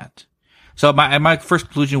like that. So my first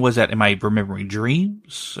conclusion was that, am I remembering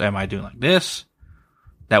dreams? Am I doing like this?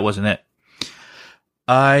 That wasn't it.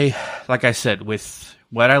 Like I said, with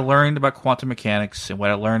what I learned about quantum mechanics and what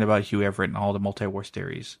I learned about Hugh Everett and all the multiverse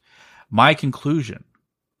theories, my conclusion.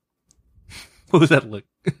 What was that look?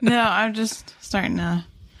 No, I'm just starting to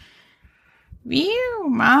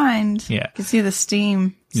mind. Yeah. I can see the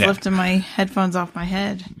steam lifting my headphones off my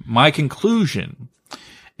head. My conclusion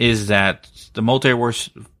is that the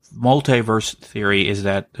multiverse theory is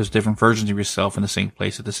that there's different versions of yourself in the same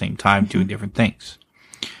place at the same time doing different things.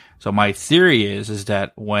 So my theory is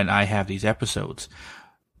that when I have these episodes,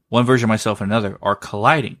 one version of myself and another are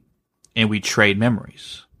colliding, and we trade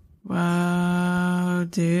memories. Whoa,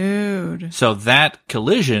 dude. So that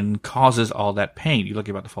collision causes all that pain. You look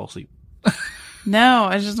about to fall asleep. No,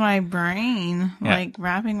 it's just my brain, like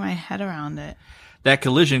wrapping my head around it. That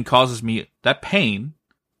collision causes me that pain,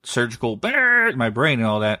 surgical, in my brain and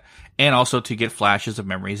all that, and also to get flashes of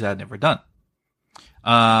memories that I've never done.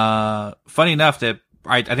 Funny enough that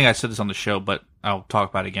I think I said this on the show, but I'll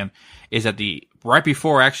talk about it again, is that right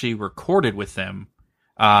before I actually recorded with them,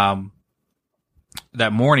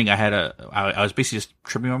 that morning I was basically just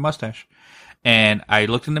trimming my mustache, and I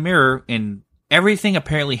looked in the mirror, and everything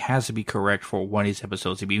apparently has to be correct for one of these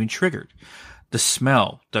episodes to be even triggered. The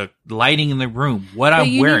smell, the lighting in the room, what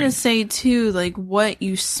I'm wearing. You need to say too, like what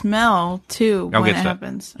you smell too when it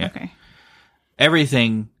happens. Yeah. Okay.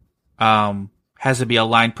 Everything has to be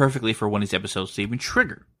aligned perfectly for one of these episodes to even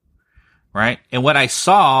trigger, right? And what I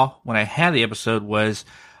saw when I had the episode was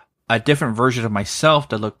a different version of myself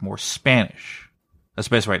that looked more Spanish. That's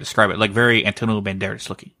the best way to describe it. Like very Antonio Banderas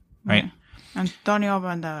looking, right? Antonio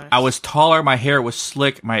Banderas. I was taller. My hair was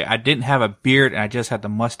slick. I didn't have a beard, and I just had the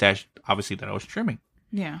mustache, obviously, that I was trimming.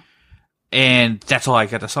 Yeah. And that's all I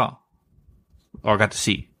got to saw. Or got to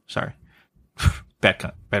see. Sorry.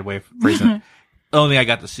 Bad way of phrasing it. Only I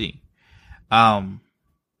got to see. Funny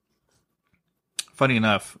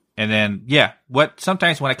enough. And then,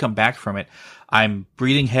 sometimes when I come back from it, I'm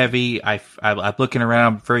breathing heavy. I'm looking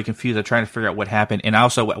around. I'm very confused. I'm trying to figure out what happened. And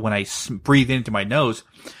also, when I breathe into my nose,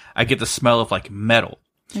 I get the smell of like metal.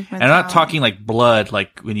 And I'm not talking like blood,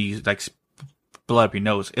 like when you like blood up your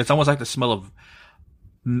nose. It's almost like the smell of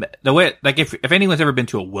the way, like if anyone's ever been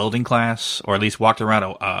to a welding class or at least walked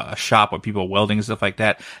around a shop where people are welding and stuff like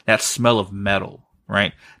that, that smell of metal,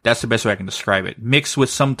 right? That's the best way I can describe it. Mixed with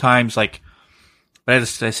sometimes like, what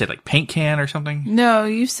did I say, like paint can or something? No,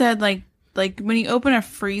 you said like when you open a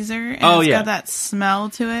freezer and it's got that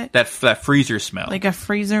smell to it. That freezer smell. Like a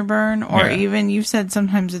freezer burn, or even, you said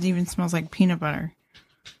sometimes it even smells like peanut butter.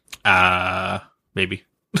 Maybe.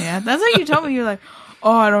 Yeah, that's what you told me. You're like,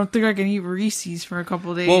 oh, I don't think I can eat Reese's for a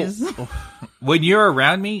couple of days. Well, when you're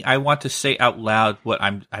around me, I want to say out loud what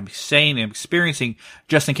I'm saying and experiencing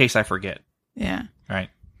just in case I forget. Yeah. Right.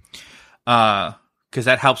 Because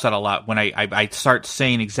that helps out a lot when I start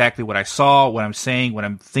saying exactly what I saw, what I'm saying, what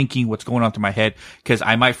I'm thinking, what's going on through my head, because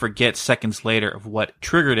I might forget seconds later of what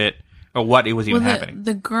triggered it or what it was even happening.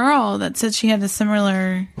 The girl that said she had a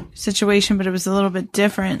similar situation, but it was a little bit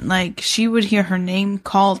different. Like, she would hear her name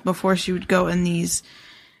called before she would go in these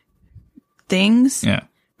things. Yeah.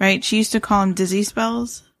 Right? She used to call them dizzy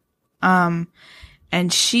spells. And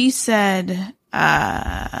she said,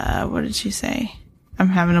 what did she say? I'm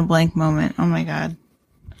having a blank moment. Oh my God.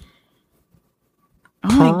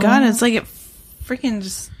 Oh my God. It's like it freaking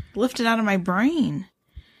just lifted out of my brain.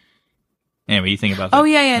 Anyway, you think about that. Oh,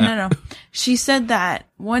 yeah, no. She said that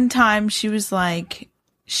one time she was like,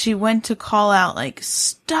 she went to call out, like,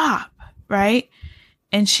 stop, right?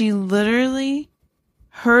 And she literally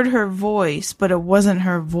heard her voice, but it wasn't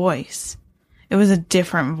her voice. It was a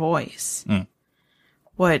different voice.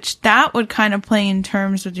 Which, that would kind of play in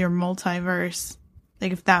terms with your multiverse.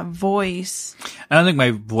 Like, if that voice... I don't think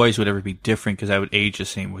my voice would ever be different because I would age the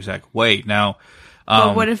same exact way. Now...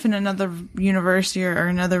 but what if in another universe or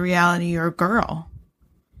another reality you're a girl?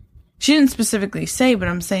 She didn't specifically say, but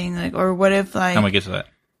I'm saying, like, or what if, like... I'm gonna get to that.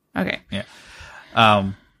 Okay. Yeah.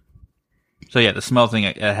 So yeah, the smell thing,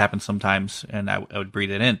 it happens sometimes, and I would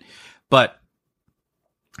breathe it in. But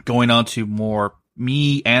going on to more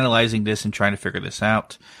me analyzing this and trying to figure this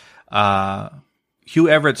out, Hugh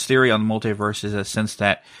Everett's theory on the multiverse is a sense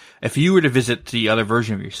that if you were to visit the other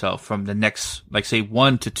version of yourself from the next, like say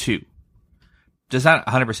 1 to 2, there's not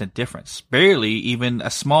 100% difference. Barely even a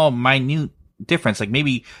small, minute difference. Like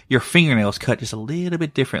maybe your fingernails cut just a little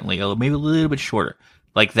bit differently, or maybe a little bit shorter.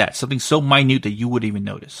 Like that. Something so minute that you wouldn't even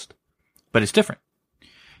notice. But it's different.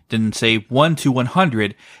 Then say 1 to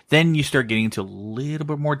 100, then you start getting into a little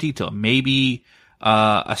bit more detail. Maybe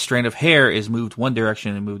a strand of hair is moved one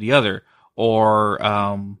direction and moved the other. Or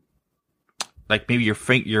like maybe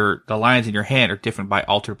the lines in your hand are different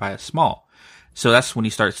altered by a small. So that's when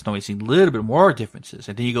you start noticing a little bit more differences.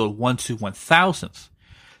 And then you go 1 to 1,000th.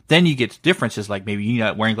 Then you get differences like maybe you're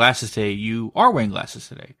not wearing glasses today, you are wearing glasses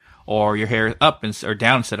today. Or your hair is up or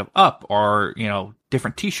down instead of up, or,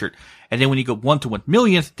 different t-shirt. And then when you go 1 to 1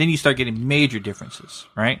 millionth, then you start getting major differences,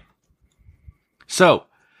 right? So,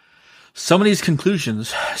 some of these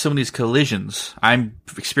conclusions, some of these collisions, I'm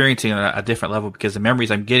experiencing at a different level because the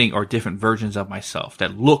memories I'm getting are different versions of myself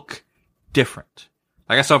that look different.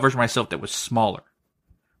 Like I saw a version of myself that was smaller.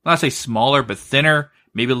 Not say smaller, but thinner,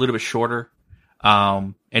 maybe a little bit shorter,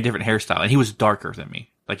 and different hairstyle. And he was darker than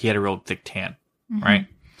me. Like he had a real thick tan, right?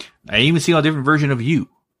 I even see a different version of you.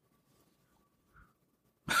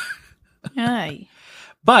 Hi.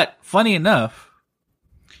 But funny enough,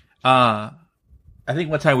 I think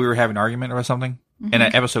one time we were having an argument or something, and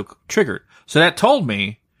that episode triggered. So that told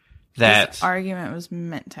me that this argument was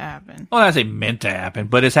meant to happen. Well, I say meant to happen,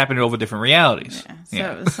 but it's happening over different realities. Yeah,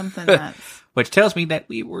 so it was something that's which tells me that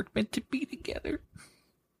we were meant to be together.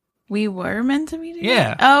 We were meant to be together?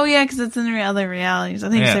 Yeah. Oh, yeah, because it's in the other realities. I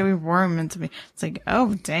think you said we were meant to be. It's like,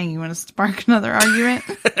 oh, dang, you want to spark another argument?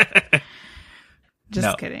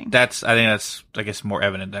 Just kidding. I think that's, I guess, more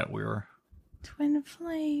evident that we were. Twin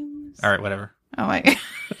flames. All right, whatever. Oh, my God.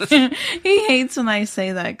 He hates when I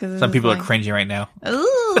say that. Cause some people are cringing right now.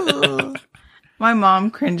 Ooh. My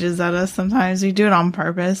mom cringes at us sometimes. We do it on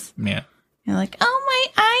purpose. Yeah. You're like, oh,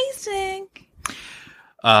 my Isaac.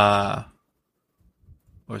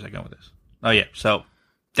 Where was I going with this? Oh, yeah. So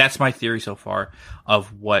that's my theory so far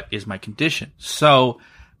of what is my condition. So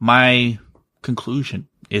my conclusion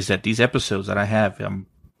is that these episodes that I have, I'm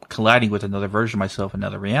colliding with another version of myself,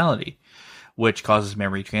 another reality, which causes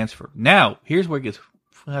memory transfer. Now, here's where it gets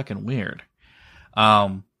fucking weird.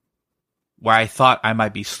 Where I thought I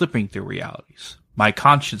might be slipping through realities. My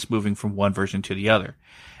conscience moving from one version to the other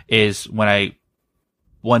is when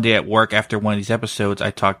one day at work after one of these episodes,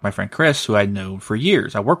 I talked to my friend Chris, who I'd known for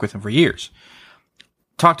years. I worked with him for years.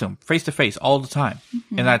 Talked to him face to face all the time.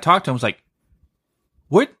 And I talked to him, I was like,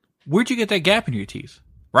 where'd you get that gap in your teeth?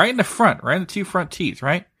 Right in the front, right in the 2 front teeth,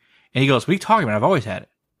 right? And he goes, what are you talking about? I've always had it.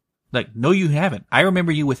 Like, no, you haven't. I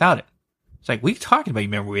remember you without it. It's like, what are you talking about? You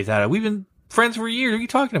remember without it? We've been friends for years. What are you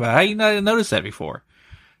talking about? How you not noticed that before?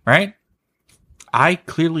 Right? I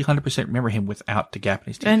clearly 100% remember him without the gap in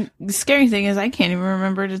his teeth. And the scary thing is I can't even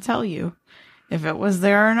remember to tell you if it was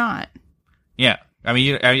there or not. Yeah. I mean,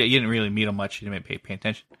 you didn't really meet him much. You didn't pay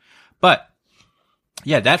attention. But,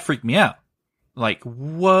 yeah, that freaked me out. Like,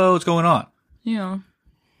 whoa, what's going on? Yeah.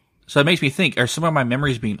 So it makes me think, are some of my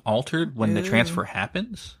memories being altered when the transfer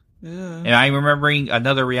happens? Am I remembering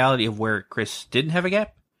another reality of where Chris didn't have a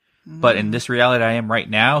gap? But in this reality I am right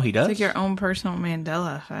now, he does? It's like your own personal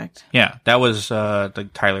Mandela effect. Yeah, that was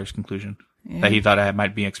Tyler's conclusion. Yeah. That he thought I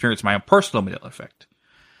might be experiencing my own personal Mandela effect.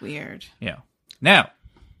 Weird. Yeah. Now,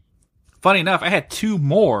 funny enough, I had 2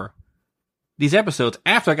 more these episodes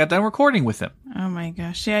after I got done recording with him. Oh my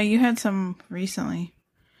gosh. Yeah, you had some recently.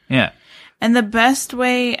 Yeah. And the best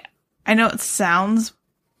way, I know it sounds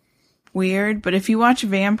weird, but if you watch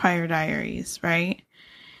Vampire Diaries, right?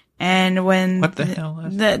 And when what the hell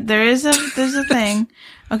is there's a thing.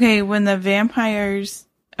 Okay, when the vampires,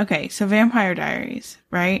 so Vampire Diaries,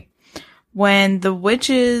 right? When the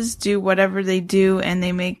witches do whatever they do and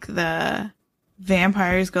they make the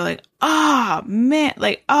vampires go like, oh man,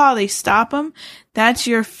 like, oh, they stop them. That's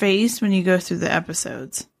your face when you go through the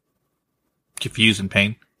episodes. Confused and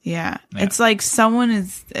pain. Yeah. It's like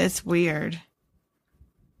it's weird.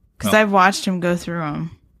 Because I've watched him go through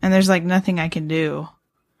them, and there's like nothing I can do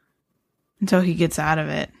until he gets out of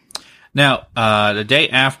it. Now, the day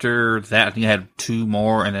after that, I think I had 2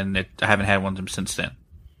 more, and then I haven't had one of them since then.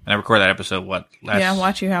 And I recorded that episode, watch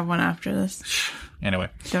you have one after this. Anyway.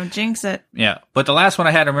 Don't jinx it. Yeah. But the last one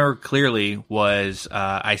I had to remember clearly was,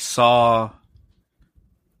 I saw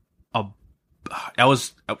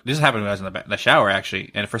this happened when I was in the shower,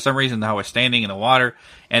 actually. And for some reason, I was standing in the water,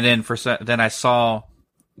 and then I saw,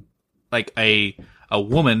 like, a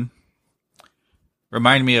woman,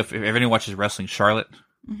 reminded me of, if anyone watches wrestling, Charlotte.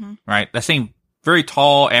 Mm-hmm. Right? That same very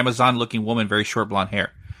tall, Amazon-looking woman, very short blonde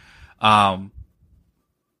hair.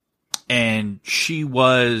 And she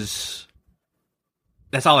was...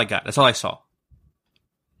 That's all I got. That's all I saw.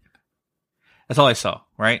 That's all I saw,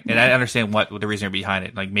 right? And I understand what the reason behind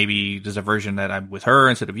it. Like, maybe there's a version that I'm with her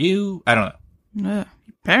instead of you. I don't know.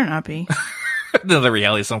 Better not be. The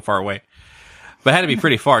reality is so far away. But it had to be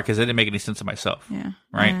pretty far because it didn't make any sense to myself. Yeah.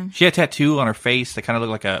 Right? She had a tattoo on her face that kind of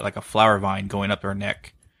looked like a flower vine going up her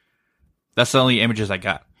neck. That's the only images I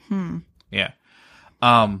got. Yeah.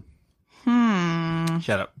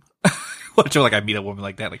 Shut up. What, like I meet a woman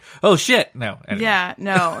like that? Like, oh shit. No. Anyway. Yeah,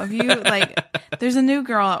 no. If you, like, there's a new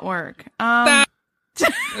girl at work.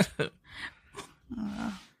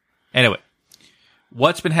 Anyway,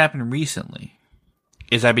 what's been happening recently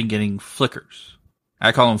is I've been getting flickers.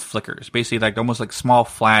 I call them flickers. Basically, like almost like small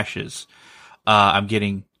flashes I'm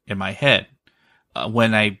getting in my head.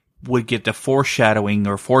 When I would get the foreshadowing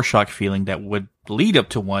or foreshock feeling that would lead up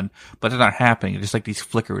to one, but they're not happening. It's just like these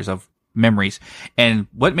flickers of memories. And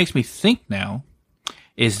what makes me think now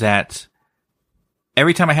is that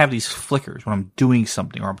every time I have these flickers, when I'm doing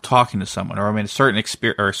something or I'm talking to someone or I'm in a certain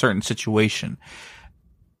experience or a certain situation,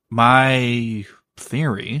 my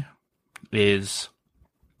theory is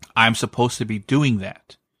I'm supposed to be doing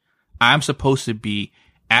that. I'm supposed to be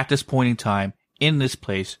at this point in time, in this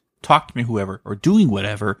place, talking to whoever or doing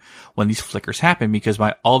whatever when these flickers happen, because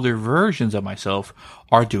my other versions of myself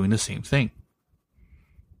are doing the same thing.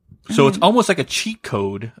 So it's almost like a cheat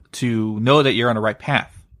code to know that you're on the right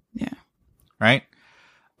path. Yeah. Right?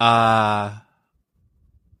 What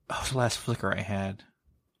was the last flicker I had?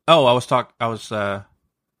 Oh, I was one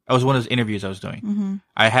of those interviews I was doing. Mm-hmm.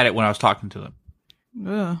 I had it when I was talking to them.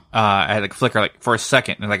 Ugh. I had like a flicker like for a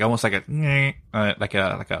second, and like almost like a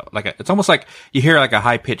it's almost like you hear like a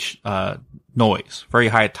high pitched noise, very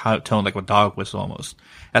high tone, like a dog whistle almost.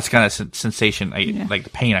 That's the kind of sensation, like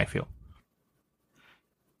the pain I feel.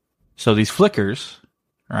 So these flickers,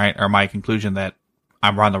 right, are my conclusion that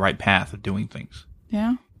I'm on the right path of doing things.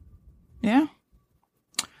 Yeah. Yeah.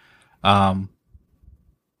 And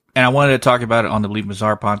I wanted to talk about it on the Believe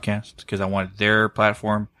Bizarre podcast because I wanted their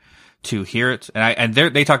platform to hear it. And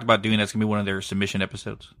they talked about doing that's going to be one of their submission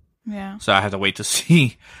episodes. Yeah. So I have to wait to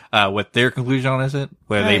see what their conclusion on it,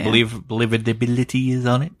 whether they believe believability is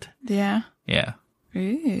on it. Yeah. Yeah.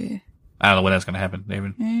 Ooh. I don't know when that's going to happen. They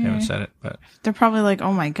haven't said it, but they're probably like,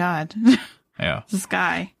 "Oh my god, yeah, this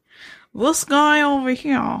guy over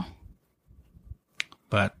here."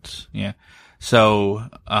 But yeah, so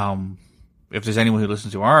if there's anyone who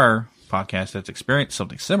listens to our podcast that's experienced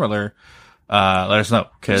something similar, let us know.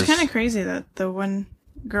 Because it's kind of crazy that the one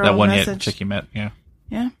girl that one hit chick you met,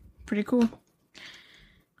 yeah, pretty cool.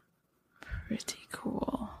 Pretty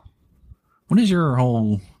cool. What is your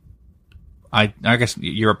whole? I guess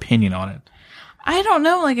your opinion on it. I don't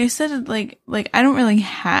know. Like I said, like I don't really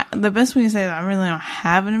have the best way to say that. I really don't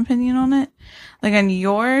have an opinion on it. Like on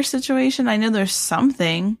your situation, I know there's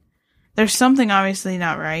something obviously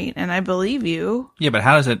not right, and I believe you. Yeah, but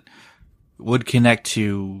how does it would connect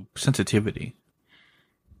to sensitivity?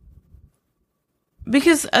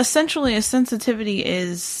 Because essentially, a sensitivity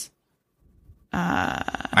is.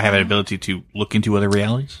 I have an ability to look into other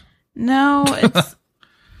realities. No, it's.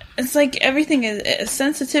 It's like everything is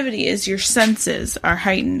sensitivity is your senses are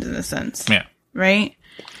heightened in a sense. Yeah. Right?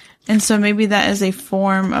 And so maybe that is a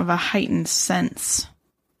form of a heightened sense.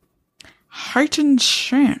 Heightened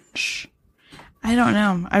sense. I don't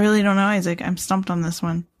know. I really don't know, Isaac. I'm stumped on this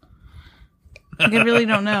one. Like, I really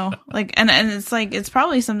don't know. Like, and it's like, it's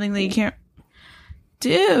probably something that you can't.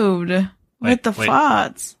 Dude. With the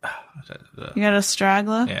farts. You got a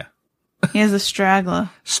straggler? Yeah. He has a straggler.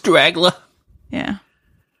 Straggler? Yeah.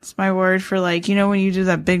 It's my word for like, you know, when you do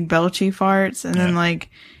that big belchy farts and then like,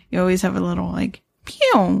 you always have a little like,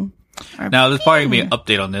 pew. Now, there's probably going to be an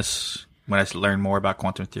update on this when I learn more about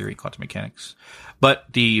quantum theory, quantum mechanics. But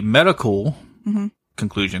the medical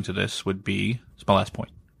conclusion to this would be, it's my last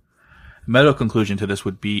point. The medical conclusion to this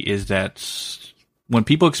would be is that when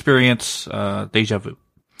people experience deja vu,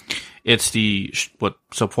 it's what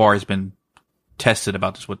so far has been tested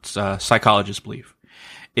about this, what psychologists believe,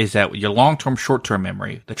 is that your long-term, short-term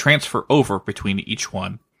memory, the transfer over between each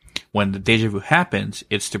one, when the deja vu happens,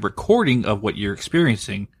 it's the recording of what you're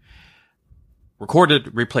experiencing, recorded,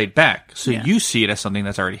 replayed back. So you see it as something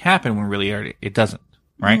that's already happened when really it doesn't,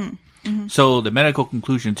 right? Mm-hmm. So the medical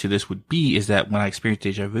conclusion to this would be is that when I experience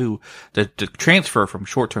deja vu, the transfer from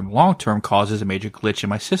short-term to long-term causes a major glitch in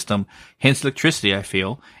my system, hence electricity I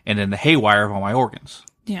feel, and then the haywire of all my organs.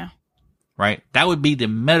 Yeah. Right? That would be the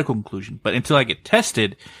medical conclusion. But until I get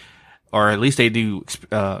tested, or at least they do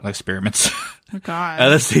experiments. Oh, God.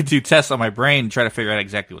 Unless they do tests on my brain and try to figure out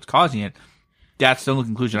exactly what's causing it, that's the only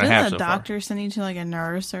conclusion I have so far. Didn't the doctor send you to like a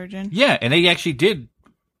neurosurgeon? Yeah, and they actually did,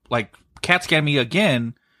 like, CAT scan me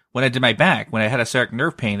again when I did my back. When I had a sciatic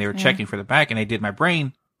nerve pain, they were checking for the back, and they did my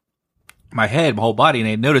brain, my head, my whole body, and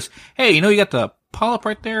they noticed, hey, you know, you got the polyp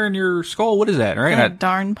right there in your skull. What is that? Right? That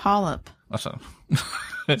darn polyp. That's a...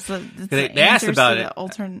 they asked about it.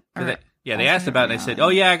 They asked about it. And they said, "Oh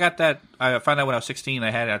yeah, I got that. I found out when I was 16.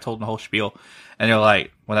 I had it. I told them the whole spiel." And they're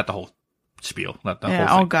like, "Well, not the whole spiel, not the whole thing."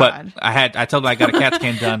 Oh God! But I told them I got a CAT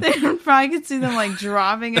scan done. They probably could see them like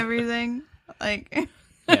dropping everything. Like,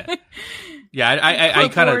 I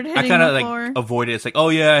kind of like avoided it. It's like, oh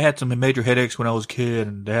yeah, I had some major headaches when I was a kid,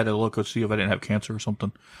 and they had to look to see if I didn't have cancer or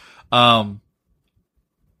something. But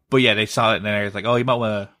yeah, they saw it, and then I was like, "Oh, you might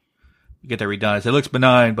want to get that redone." I said, "It looks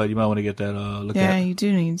benign, but you might want to get that looked at." Yeah, you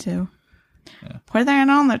do need to. Yeah. Put that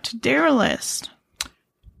on the to-do list.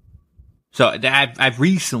 So I've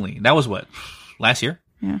recently, that was what, last year?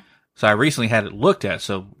 Yeah. So I recently had it looked at.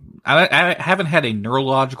 So I haven't had a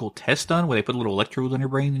neurological test done where they put little electrodes on your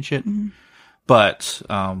brain and shit. Mm-hmm. But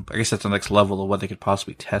I guess that's the next level of what they could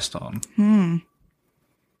possibly test on.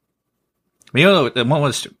 But, you know, one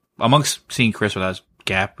was, amongst seeing Chris when I was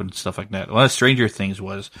Gap and stuff like that, one of the stranger things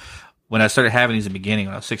was when I started having these in the beginning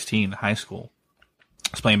when I was 16 in high school.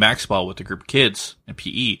 I was playing basketball with a group of kids in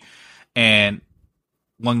PE, and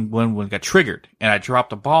one got triggered, and I dropped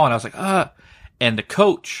the ball, and I was like, and the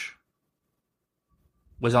coach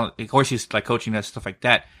was on, of course he's like coaching that stuff like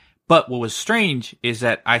that, but what was strange is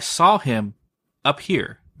that I saw him up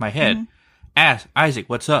here, my head, ask, "Isaac,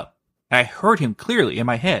 what's up?" And I heard him clearly in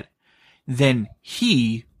my head. Then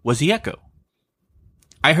he was the echo.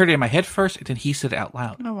 I heard it in my head first, and then he said it out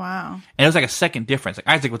loud. Oh, wow. And it was like a second difference. Like,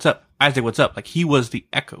 "Isaac, what's up? Isaac, what's up?" Like, he was the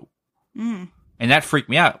echo. And that freaked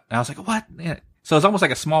me out. And I was like, what? Yeah. So it's almost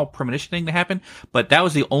like a small premonition thing that happened, but that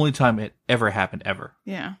was the only time it ever happened, ever.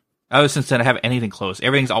 Yeah. Ever since then, I haven't anything close.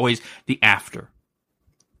 Everything's always the after.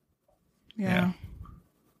 Yeah.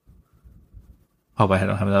 Hope I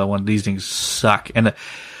don't have another one. These things suck. And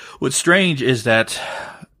what's strange is that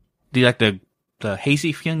the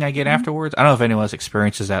hazy feeling I get afterwards. I don't know if anyone else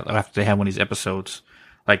experiences that after they have one of these episodes.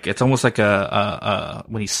 Like, it's almost like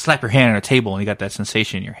when you slap your hand on a table and you got that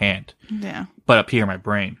sensation in your hand. Yeah. But up here in my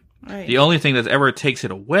brain. Right. The only thing that ever takes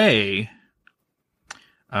it away,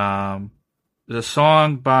 is a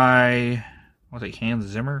song by, what's it, Hans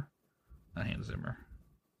Zimmer? Not Hans Zimmer.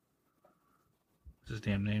 What's his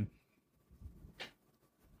damn name?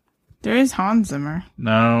 There is Hans Zimmer.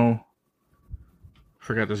 No.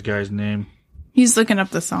 Forgot this guy's name. He's looking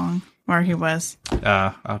up the song, or he was.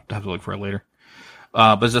 I'll have to look for it later.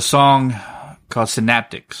 But there's a song called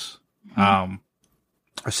Synaptics.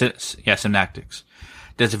 Synaptics.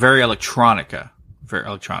 That's very electronica,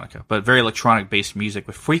 but very electronic-based music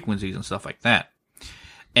with frequencies and stuff like that.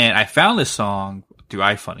 And I found this song through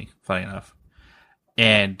iFunny, funny enough.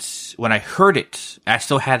 And when I heard it, I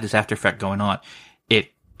still had this after effect going on.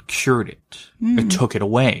 It cured it. It took it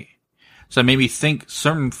away. So it made me think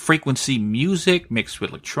certain frequency music mixed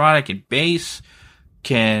with electronic and bass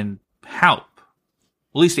can help.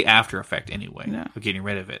 At least the after effect anyway, of getting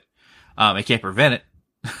rid of it. It can't prevent it,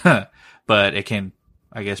 but it can,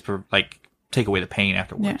 I guess, take away the pain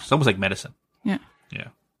afterwards. Yeah. It's almost like medicine. Yeah. Yeah.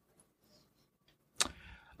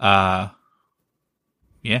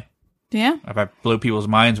 Yeah. If I blow people's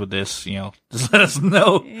minds with this, just let us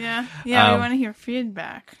know. Yeah. Yeah. We want to hear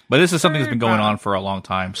feedback. But this is something that's been going on for a long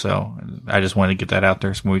time. So I just wanted to get that out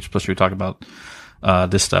there. So we're supposed to talk about,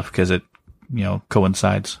 this stuff because it,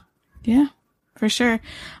 coincides. Yeah. For sure.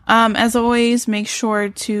 As always, make sure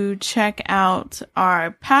to check out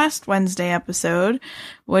our past Wednesday episode,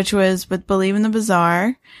 which was with Believe in the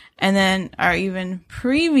Bizarre, and then our even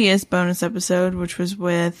previous bonus episode, which was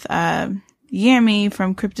with Yami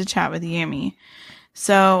from Crypto Chat with Yami.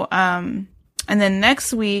 So, and then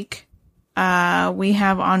next week, we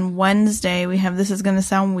have on Wednesday, we have This Is Gonna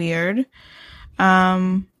Sound Weird.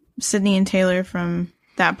 Sydney and Taylor from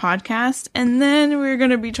that podcast. And then we're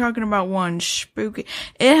going to be talking about one spooky.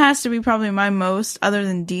 It has to be probably my most, other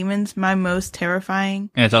than demons, my most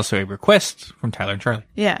terrifying. And it's also a request from Tyler and Charlie.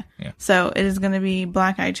 Yeah. So it is going to be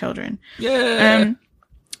Black Eyed Children. Yeah.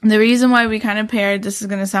 The reason why we kind of paired This Is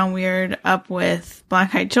Going to Sound Weird up with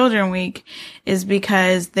Black Eyed Children Week is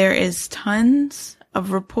because there is tons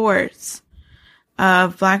of reports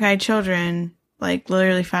of Black Eyed Children like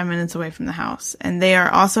literally 5 minutes away from the house. And they are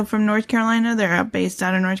also from North Carolina. They're based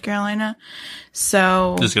out of North Carolina.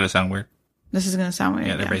 So this is going to sound weird. This is going to sound weird.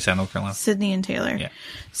 Yeah, they're based out of North Carolina. Sydney and Taylor. Yeah.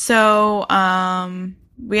 So,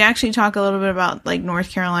 we actually talk a little bit about like North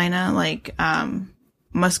Carolina, like,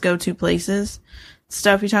 must go to places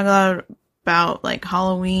stuff. We talk a lot about like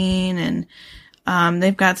Halloween and,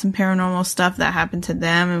 they've got some paranormal stuff that happened to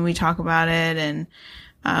them and we talk about it and,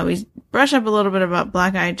 we brush up a little bit about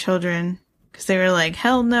Black Eyed Children. Cause they were like,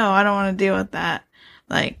 hell no, I don't want to deal with that.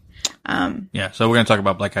 Like, yeah. So we're going to talk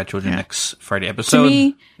about Black Eyed Children next Friday episode. To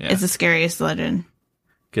me, it's the scariest legend.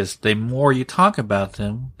 Cause the more you talk about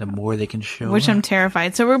them, the more they can show Which up. I'm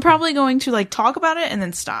terrified. So we're probably going to like talk about it and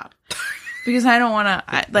then stop. Because I don't want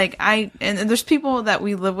to, and there's people that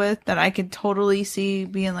we live with that I could totally see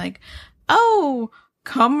being like, oh,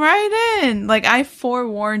 come right in. Like I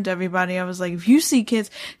forewarned everybody. I was like, if you see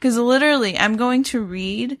kids, cause literally I'm going to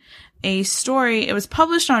read a story. It was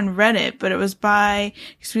published on Reddit, but it was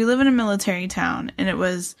because we live in a military town and it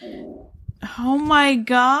was, oh my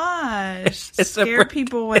gosh, scare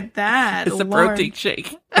people with that. It's a protein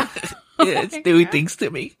shake. It's doing things to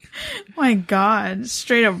me. My God,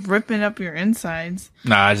 straight up ripping up your insides.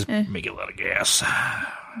 Nah, I just make a lot of gas.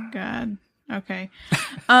 God. Okay.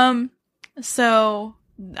 So,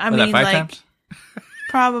 I Was mean, that 5 like, times?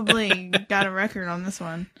 probably got a record on this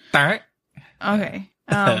one. All right. Okay.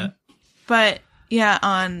 But yeah,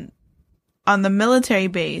 on the military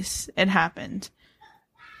base, it happened.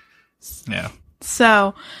 Yeah.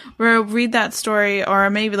 So we'll read that story or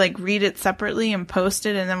maybe like read it separately and post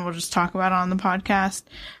it and then we'll just talk about it on the podcast.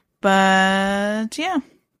 But yeah.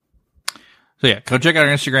 So yeah, go check out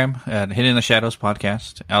our Instagram at Hidden in the Shadows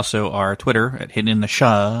Podcast. Also our Twitter at Hidden in the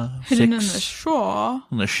Shaw. Hidden in the Shaw.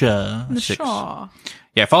 In the Shaw. The Shaw.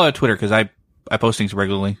 Yeah, follow our Twitter because I post things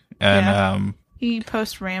regularly. And he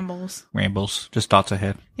posts rambles. Just thoughts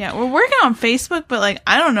ahead. Yeah, we're working on Facebook, but like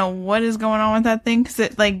I don't know what is going on with that thing because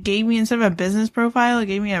it like gave me, instead of a business profile, it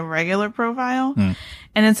gave me a regular profile, and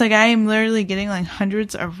it's like I am literally getting like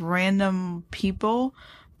hundreds of random people,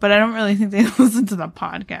 but I don't really think they listen to the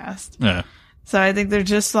podcast. Yeah. So I think they're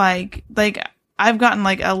just like I've gotten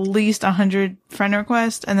like at least 100 friend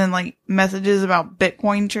requests and then like messages about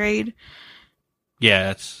Bitcoin trade. Yeah,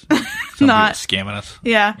 it's not scamming us.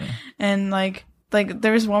 Yeah, and like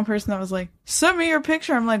there was one person that was like, send me your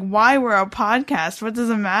picture. I'm like, why? We're a podcast. What does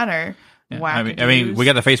it matter? Yeah. I mean, we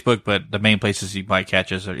got the Facebook, but the main places you might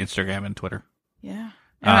catch us are Instagram and Twitter. Yeah.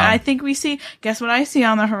 And I think guess what I see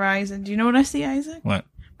on the horizon? Do you know what I see, Isaac? What?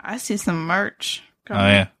 I see some merch. Oh,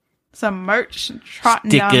 yeah. Some merch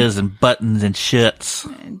trotting Stickers and buttons and shirts.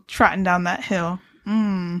 And trotting down that hill.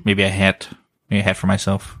 Maybe a hat. Maybe a hat for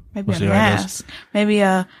myself. Maybe a mask. Maybe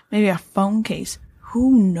a phone case.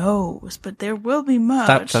 Who knows? But there will be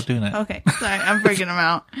merch. Stop doing that. Okay, sorry, I'm freaking them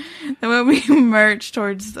out. There will be merch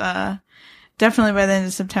towards definitely by the end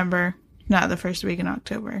of September, not the first week in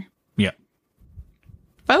October. Yeah.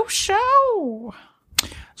 Faux show.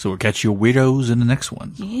 So we'll catch you weirdos in the next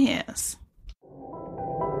one. Yes.